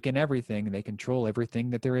freaking everything. They control everything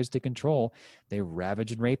that there is to control. They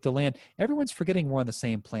ravage and rape the land. Everyone's forgetting we're on the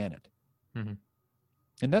same planet. Mm-hmm.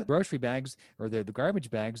 And that grocery bags or the garbage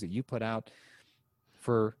bags that you put out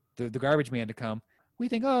for the garbage man to come, we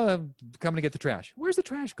think, oh, I'm coming to get the trash. Where's the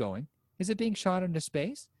trash going? Is it being shot into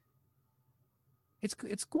space?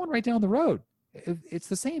 It's going right down the road. It's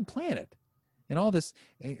the same planet. And all this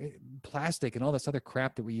plastic and all this other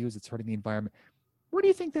crap that we use that's hurting the environment. Where do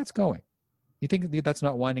you think that's going? You think that's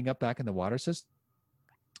not winding up back in the water system?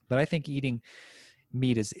 But I think eating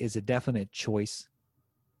meat is a definite choice.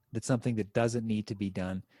 That's something that doesn't need to be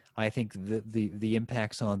done. I think the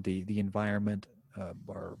impacts on the environment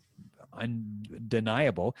are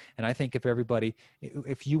undeniable. And I think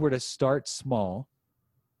if you were to start small,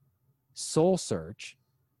 soul search,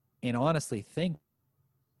 and honestly think,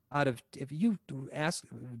 if you ask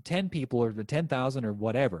 10 people or the 10,000 or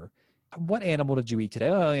whatever, what animal did you eat today?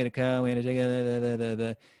 Oh, I ate a cow,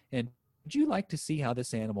 and would you like to see how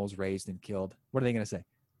this animal is raised and killed? What are they going to say?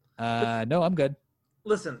 No, I'm good.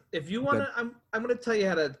 Listen, if you want to, I'm going to tell you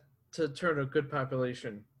how to turn a good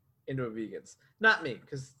population into a vegans. Not me,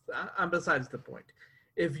 because I'm besides the point.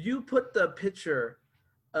 If you put the picture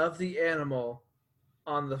of the animal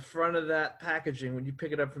on the front of that packaging when you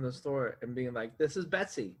pick it up from the store and being like, this is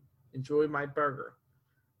Betsy, enjoy my burger,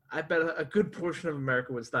 I bet a good portion of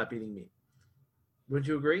America would stop eating meat. Would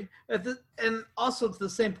you agree? And also to the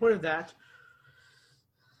same point of that,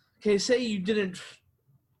 okay, say you didn't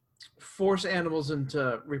force animals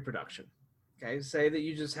into reproduction. Okay, say that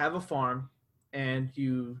you just have a farm and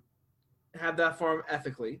you have that farm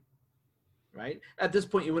ethically, right? At this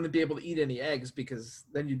point, you wouldn't be able to eat any eggs because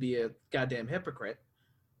then you'd be a goddamn hypocrite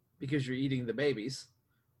because you're eating the babies,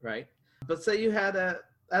 right? But say you had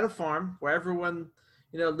a farm where everyone,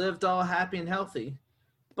 lived all happy and healthy,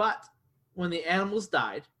 but when the animals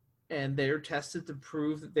died and they were tested to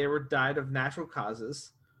prove that they were died of natural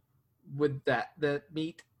causes, would that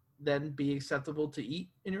meat then be acceptable to eat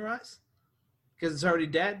in your eyes? Because it's already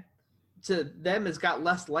dead. To them, it's got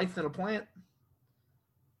less life than a plant.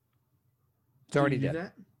 It's already do you dead. do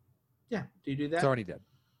that? Yeah. Do you do that? It's already dead.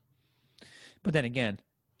 But then again,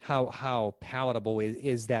 how palatable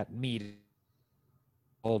is that meat?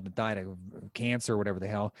 Old died of cancer or whatever the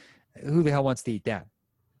hell. Who the hell wants to eat that?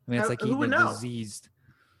 I mean, it's like Who eating would a know? diseased.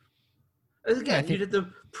 Again, think- you had to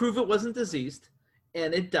prove it wasn't diseased,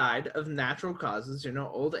 and it died of natural causes,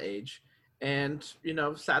 old age, and,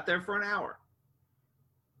 sat there for an hour.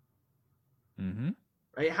 Mm-hmm.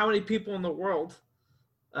 Right? How many people in the world,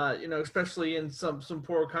 especially in some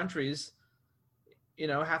poor countries,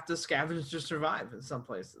 have to scavenge to survive in some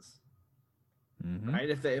places. Mm-hmm. Right?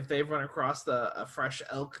 If they've run across a fresh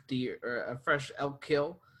elk deer or a fresh elk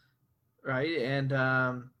kill, right, and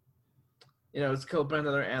it's killed by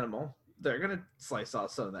another animal, they're gonna slice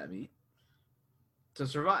off some of that meat to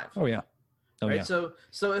survive. Oh yeah. Oh right. yeah.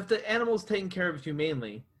 So if the animal's taken care of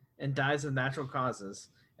humanely and dies of natural causes,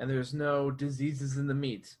 and there's no diseases in the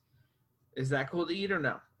meat, is that cool to eat or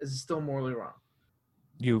no? Is it still morally wrong?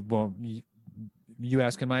 You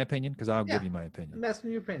asking my opinion? Because I'll Yeah. give you my opinion. I'm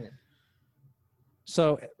asking your opinion.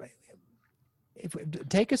 So, if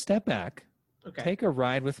take a step back, Okay. take a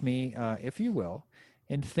ride with me, if you will,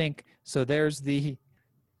 and think. So there's the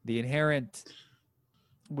inherent,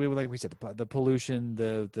 like we said, the pollution,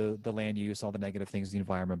 the land use, all the negative things, the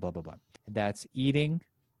environment, blah blah blah. That's eating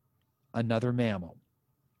another mammal.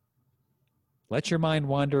 Let your mind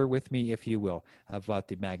wander with me, if you will, about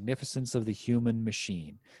the magnificence of the human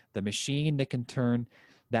machine, the machine that can turn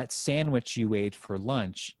that sandwich you ate for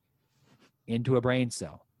lunch into a brain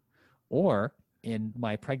cell. Or, in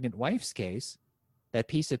my pregnant wife's case, that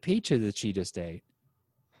piece of pizza that she just ate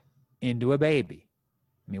into a baby.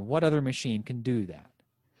 I mean, what other machine can do that?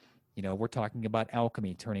 We're talking about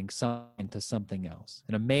alchemy, turning something into something else.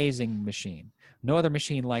 An amazing machine. No other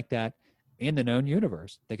machine like that in the known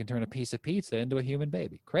universe that can turn a piece of pizza into a human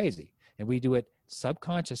baby. Crazy. And we do it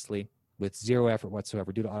subconsciously with zero effort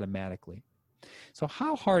whatsoever, do it automatically. So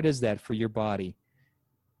how hard is that for your body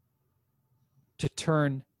to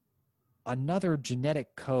turn another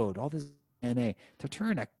genetic code, all this DNA, to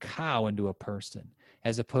turn a cow into a person,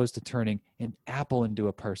 as opposed to turning an apple into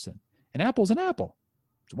a person? An apple's an apple.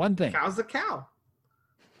 It's one thing. Cow's a cow.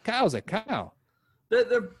 Cow's a cow.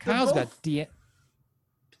 They're Cow's both... got DNA.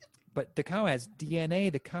 But the cow has DNA.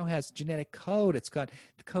 The cow has genetic code. It's got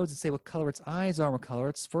the codes that say what color its eyes are, what color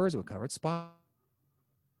its fur is, what color its spot.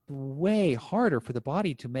 Way harder for the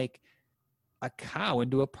body to make a cow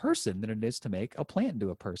into a person than it is to make a plant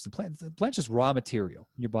into a person. Plant's just raw material.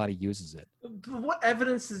 Your body uses it. What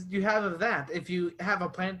evidence do you have of that? If you have a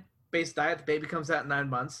plant-based diet, the baby comes out in 9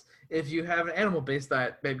 months. If you have an animal-based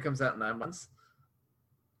diet, baby comes out in 9 months.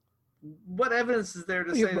 What evidence is there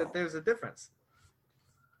to say that there's a difference?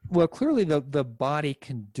 Well, clearly the body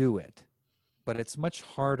can do it, but it's much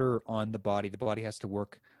harder on the body. The body has to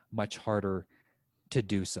work much harder to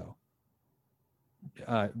do so.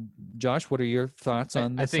 Josh, what are your thoughts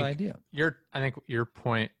on this idea? I think your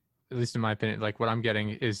point, at least in my opinion, like what I'm getting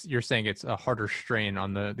is you're saying it's a harder strain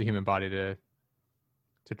on the human body to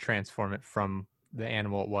transform it from the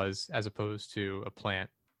animal it was as opposed to a plant,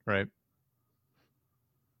 right?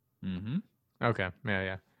 Mm-hmm. Okay.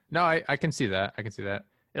 Yeah. No, I can see that.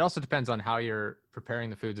 It also depends on how you're preparing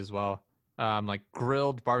the foods as well. Like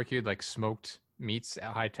grilled, barbecued, like smoked meats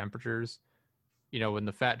at high temperatures. When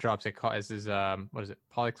the fat drops, it causes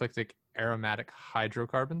polycyclic aromatic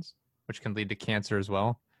hydrocarbons, which can lead to cancer as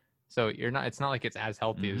well. So it's not like it's as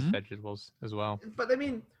healthy as vegetables as well. But I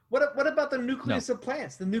mean, what about the nucleus of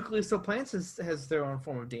plants? The nucleus of plants has their own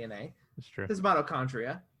form of DNA. That's true. There's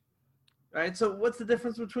mitochondria, right? So what's the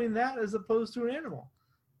difference between that as opposed to an animal?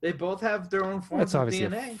 They both have their own form of DNA. It's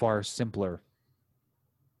obviously a far simpler.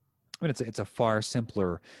 I mean, it's a far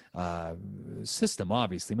simpler system.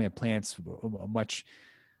 Obviously, I mean, plants are much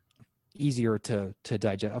easier to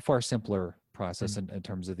digest. A far simpler process in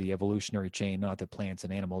terms of the evolutionary chain. Not that plants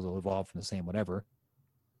and animals will evolve from the same whatever,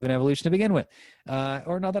 an evolution to begin with,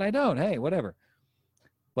 or not that I don't. Hey, whatever.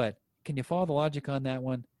 But can you follow the logic on that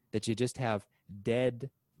one? That you just have dead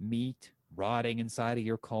meat rotting inside of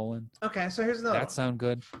your colon? Okay, so here's another. That sound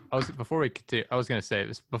good? Before we continue, I was going to say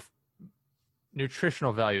this.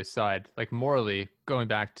 Nutritional value aside, like morally, going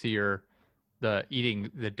back to the eating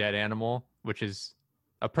the dead animal, which is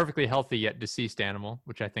a perfectly healthy yet deceased animal,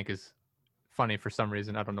 which I think is funny for some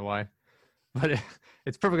reason. I don't know why, but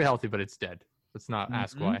it's perfectly healthy, but it's dead. Let's not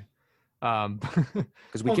ask why.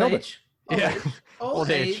 Because we killed it. Old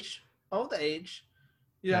age.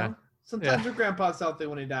 Yeah. Sometimes your grandpa's healthy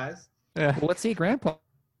when he dies. Yeah. Well, let's eat grandpa.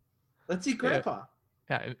 Let's eat grandpa.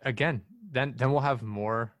 Yeah. Again, then we'll have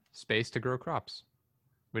more space to grow crops.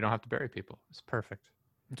 We don't have to bury people. It's perfect.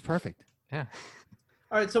 It's perfect. Yeah.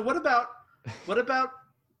 All right. So what about What about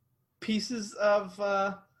pieces of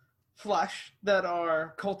flesh that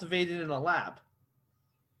are cultivated in a lab?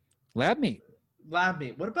 Lab meat. Lab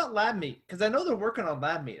meat. What about lab meat? Because I know they're working on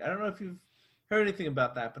lab meat. I don't know if you've heard anything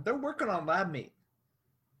about that, but they're working on lab meat.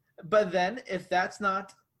 But then, if that's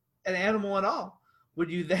not an animal at all, would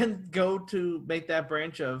you then go to make that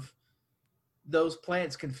branch of those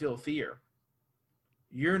plants can feel fear?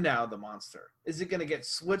 You're now the monster. Is it going to get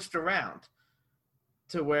switched around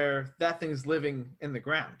to where that thing's living in the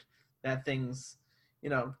ground? That thing's,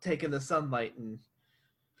 taking the sunlight and,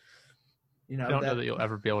 I don't know that you'll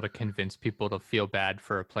ever be able to convince people to feel bad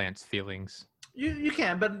for a plant's feelings. You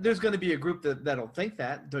can, but there's going to be a group that'll think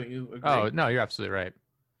that. Don't you agree? Oh, no, you're absolutely right.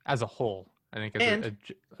 As a whole, I think as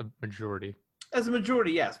a majority. As a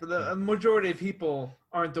majority, yes, but a majority of people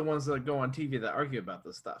aren't the ones that go on TV that argue about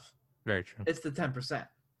this stuff. Very true. It's the 10%.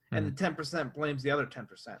 And the 10% blames the other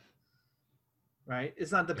 10%. Right?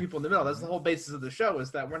 It's not the people in the middle. That's the whole basis of the show,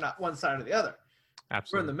 is that we're not one side or the other.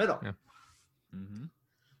 Absolutely. We're in the middle. Yeah.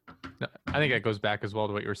 I think that goes back as well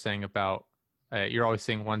to what you were saying about you're always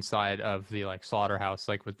seeing one side of the like slaughterhouse,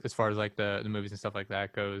 like with as far as like the movies and stuff like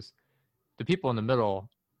that goes. The people in the middle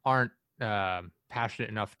aren't passionate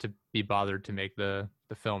enough to be bothered to make the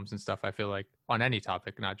films and stuff. I feel like on any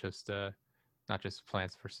topic, not just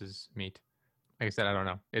plants versus meat. Like I said, I don't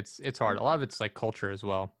know. It's hard. A lot of it's like culture as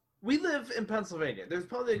well. We live in Pennsylvania. There's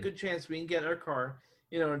probably a good chance we can get in our car,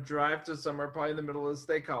 and drive to somewhere probably in the middle of the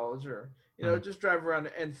State College, or just drive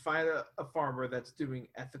around and find a farmer that's doing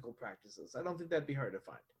ethical practices. I don't think that'd be hard to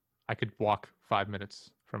find. I could walk 5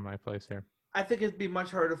 minutes from my place here. I think it'd be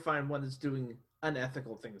much harder to find one that's doing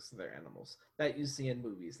unethical things to their animals that you see in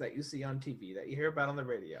movies, that you see on TV, that you hear about on the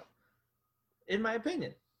radio. In my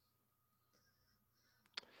opinion.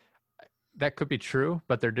 That could be true,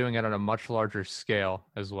 but they're doing it on a much larger scale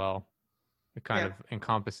as well. It kind of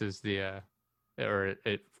encompasses or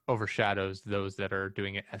it overshadows those that are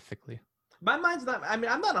doing it ethically. My mind's not, I'm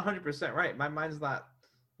not 100% right. My mind's not,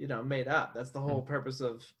 made up. That's the whole purpose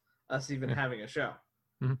of us even having a show.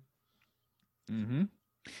 And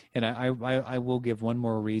I will give one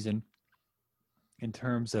more reason in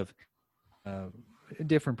terms of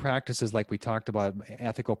different practices, like we talked about,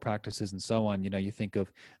 ethical practices and so on. You think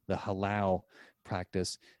of the halal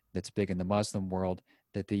practice that's big in the Muslim world,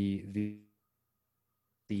 that the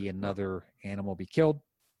another animal be killed,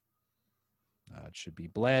 it should be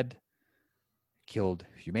bled, killed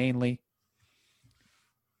humanely.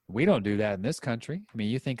 We don't do that in this country. I mean,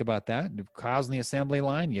 you think about that. Cows in the assembly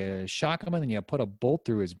line, you shock him and then you put a bolt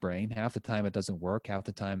through his brain. Half the time it doesn't work. Half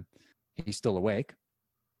the time he's still awake.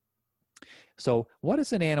 So what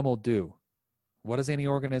does an animal do? What does any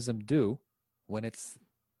organism do when it's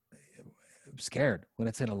scared, when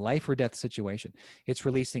it's in a life or death situation? It's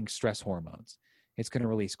releasing stress hormones. It's going to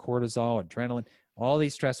release cortisol, adrenaline, all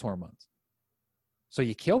these stress hormones. So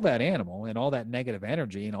you kill that animal and all that negative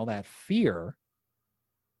energy and all that fear,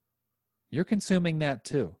 you're consuming that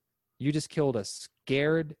too. You just killed a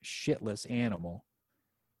scared, shitless animal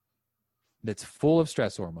that's full of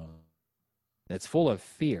stress hormones, that's full of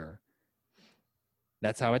fear.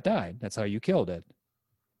 That's how it died. That's how you killed it.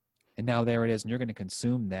 And now there it is, and you're going to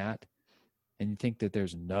consume that, and you think that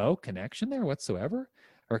there's no connection there whatsoever?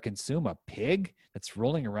 Or consume a pig that's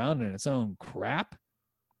rolling around in its own crap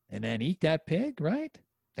and then eat that pig, right?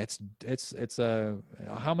 It's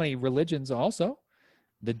how many religions also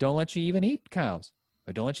that don't let you even eat cows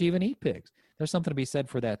or don't let you even eat pigs? There's something to be said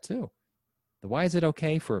for that too. Why is it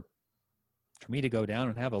okay for me to go down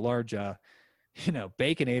and have a large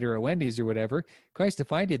Baconator or Wendy's or whatever? Christ,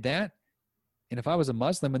 if I did that, and if I was a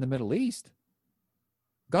Muslim in the Middle East,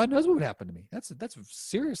 God knows what would happen to me. That's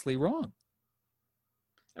seriously wrong.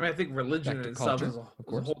 I think religion in itself culture, is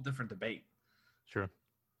a whole different debate. Sure.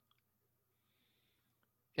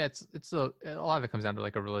 Yeah, it's a lot of it comes down to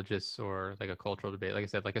like a religious or like a cultural debate. Like I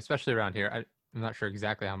said, like especially around here, I'm not sure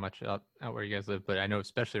exactly how much out where you guys live, but I know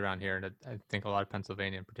especially around here, and I think a lot of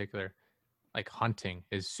Pennsylvania in particular, like hunting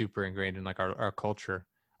is super ingrained in like our culture.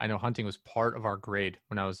 I know hunting was part of our grade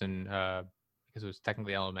when I was in because it was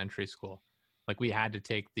technically elementary school. Like we had to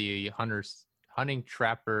take the hunting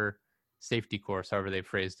trapper safety course, however they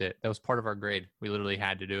phrased it. That was part of our grade. We literally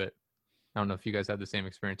had to do it. I don't know if you guys had the same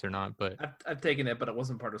experience or not, but I've taken it, but it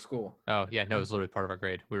wasn't part of school. Oh yeah, no, it was literally part of our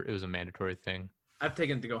grade. It was a mandatory thing. I've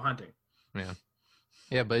taken it to go hunting.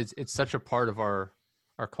 Yeah, but it's such a part of our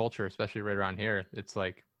culture, especially right around here. It's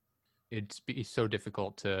like it's so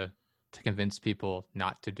difficult to convince people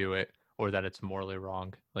not to do it or that it's morally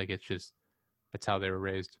wrong. Like it's how they were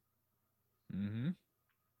raised. Mm-hmm.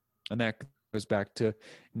 And that goes back to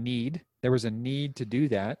need. There was a need to do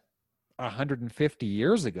that 150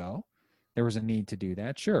 years ago. there was a need to do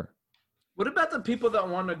that, sure. What about the people that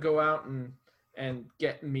want to go out and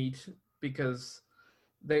get meat because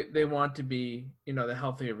they want to be, the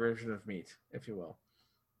healthier version of meat, if you will?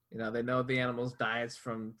 They know the animal's diets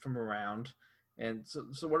from around. And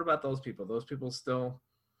so what about those people? Those people still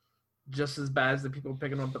just as bad as the people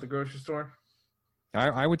picking them up at the grocery store?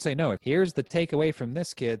 I would say no. Here's the takeaway from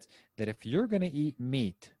this, kids, that if you're going to eat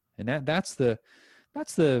meat, and that's the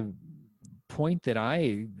point that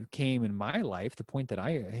I came in my life, the point that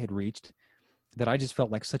I had reached, that I just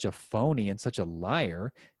felt like such a phony and such a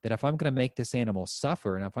liar, that if I'm going to make this animal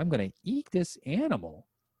suffer, and if I'm going to eat this animal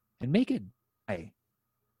and make it die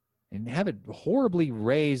and have it horribly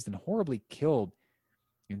raised and horribly killed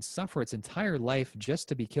and suffer its entire life just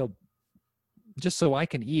to be killed, just so I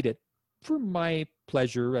can eat it for my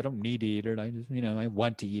pleasure. I don't need to eat it. I just, I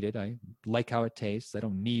want to eat it. I like how it tastes. I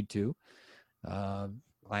don't need to.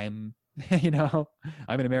 I'm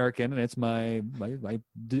I'm an American, and it's I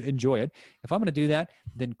enjoy it. If I'm going to do that,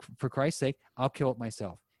 then for Christ's sake, I'll kill it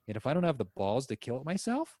myself. And if I don't have the balls to kill it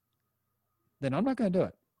myself, then I'm not going to do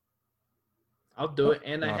it. I'll do it,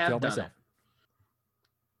 and I have done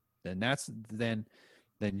it.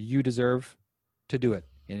 Then you deserve to do it,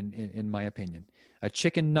 in my opinion. A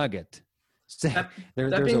chicken nugget.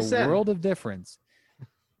 There's a world of difference.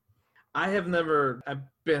 I've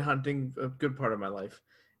been hunting a good part of my life,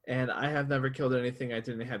 and I have never killed anything I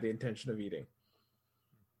didn't have the intention of eating.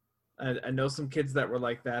 I know some kids that were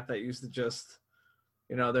like that used to just,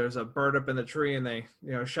 there's a bird up in the tree and they,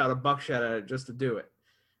 shot a buckshot at it just to do it,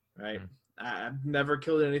 right? I've never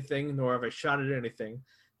killed anything, nor have I shot at anything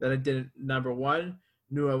that I didn't, number one,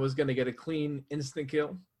 knew I was going to get a clean instant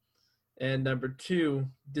kill, and number two,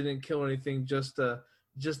 didn't kill anything just to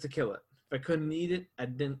kill it. If I couldn't eat it, I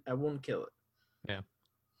wouldn't kill it. Yeah.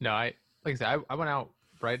 No, like I said, I went out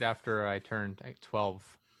right after I turned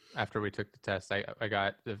 12. After we took the test, I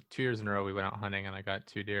got 2 years in a row. We went out hunting and I got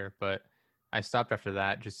 2 deer, but I stopped after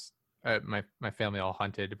that. Just my family all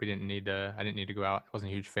hunted. I didn't need to go out. I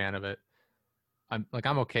wasn't a huge fan of it. I'm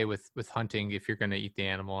okay with hunting if you're going to eat the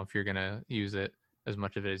animal, if you're going to use it, as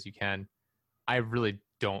much of it as you can. I really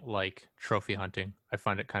don't like trophy hunting. I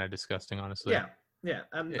find it kind of disgusting, honestly. Yeah.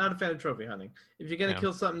 I'm not a fan of trophy hunting. If you're going to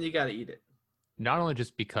kill something, you got to eat it. Not only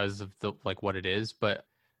just because of the what it is, but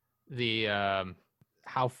the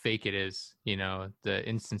how fake it is, the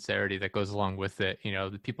insincerity that goes along with it.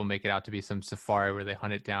 The people make it out to be some safari where they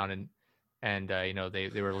hunt it down and they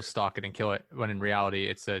were able to stalk it and kill it, when in reality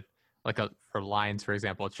it's for lions, for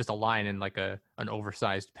example, it's just a lion in an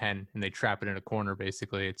oversized pen, and they trap it in a corner.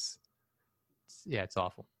 Basically, it's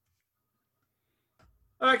awful.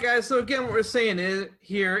 All right, guys. So again, what we're saying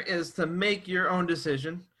here is to make your own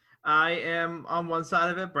decision. I am on one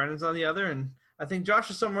side of it, Brandon's on the other, and I think Josh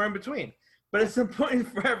is somewhere in between. But it's important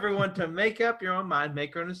for everyone to make up your own mind,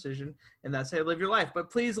 make your own decision, and that's how you live your life.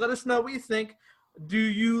 But please let us know what you think. Do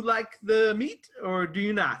you like the meat or do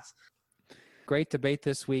you not? Great debate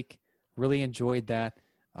this week. Really enjoyed that,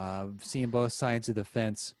 seeing both sides of the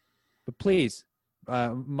fence. But please,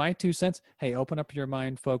 my 2 cents, hey, open up your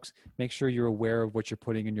mind, folks. Make sure you're aware of what you're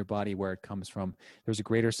putting in your body, where it comes from. There's a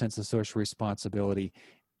greater sense of social responsibility.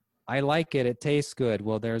 I like it. It tastes good.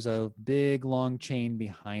 Well, there's a big, long chain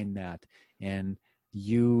behind that. And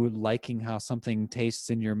you liking how something tastes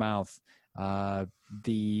in your mouth, all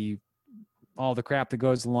the crap that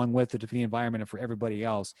goes along with it for the environment and for everybody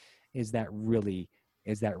else, is that really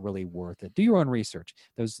worth it? Do your own research.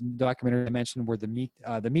 Those documentaries I mentioned were the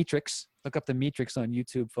Matrix. Look up the Matrix on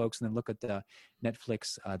YouTube, folks, and then look at the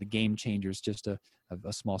Netflix, the Game Changers, just a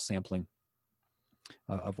small sampling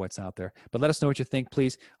of what's out there. But let us know what you think,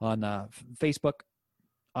 please. On Facebook,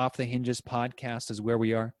 Off the Hinges Podcast is where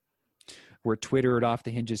we are. We're Twitter at Off the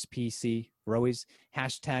Hinges PC. We're always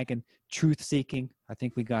hashtagging truth seeking. I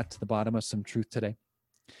think we got to the bottom of some truth today.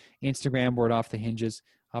 Instagram, we're at Off the Hinges.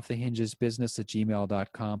 Off the Hinges business at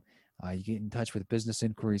gmail.com. You get in touch with business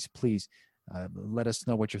inquiries, please. Let us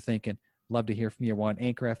know what you're thinking. Love to hear from you. We're on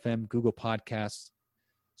Anchor FM, Google Podcasts,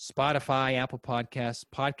 Spotify, Apple Podcasts,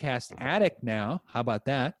 Podcast Addict now. How about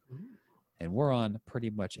that? And we're on pretty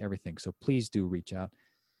much everything. So please do reach out.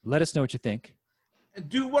 Let us know what you think. And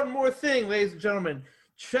do one more thing, ladies and gentlemen.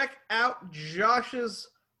 Check out Josh's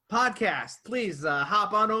podcast. Please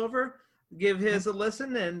hop on over, give his a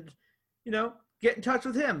listen, and, get in touch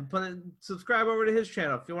with him. Subscribe over to his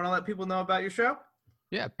channel if you want to let people know about your show.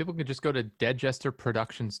 Yeah, people can just go to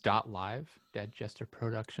deadjesterproductions.live,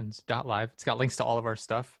 deadjesterproductions.live. It's got links to all of our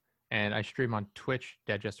stuff, and I stream on Twitch,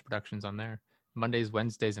 Dead Jester Productions, on there. Mondays,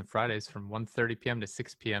 Wednesdays, and Fridays from 1:30 p.m. to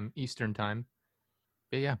 6 p.m. Eastern time.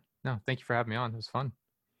 But yeah, no, thank you for having me on. It was fun.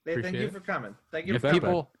 Hey, thank you for coming. Thank you. If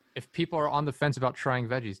If people are on the fence about trying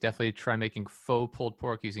veggies, definitely try making faux pulled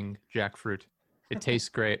pork using jackfruit. It tastes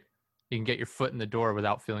great. You can get your foot in the door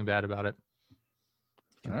without feeling bad about it.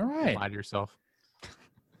 All right. Lie to yourself.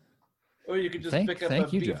 Or you could just pick up a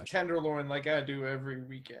beef tenderloin like I do every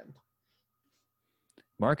weekend.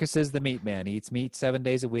 Marcus is the meat man. He eats meat 7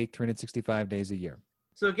 days a week, 365 days a year.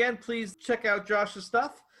 So again, please check out Josh's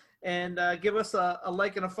stuff and give us a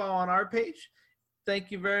like and a follow on our page.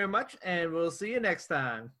 Thank you very much, and we'll see you next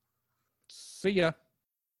time. See ya.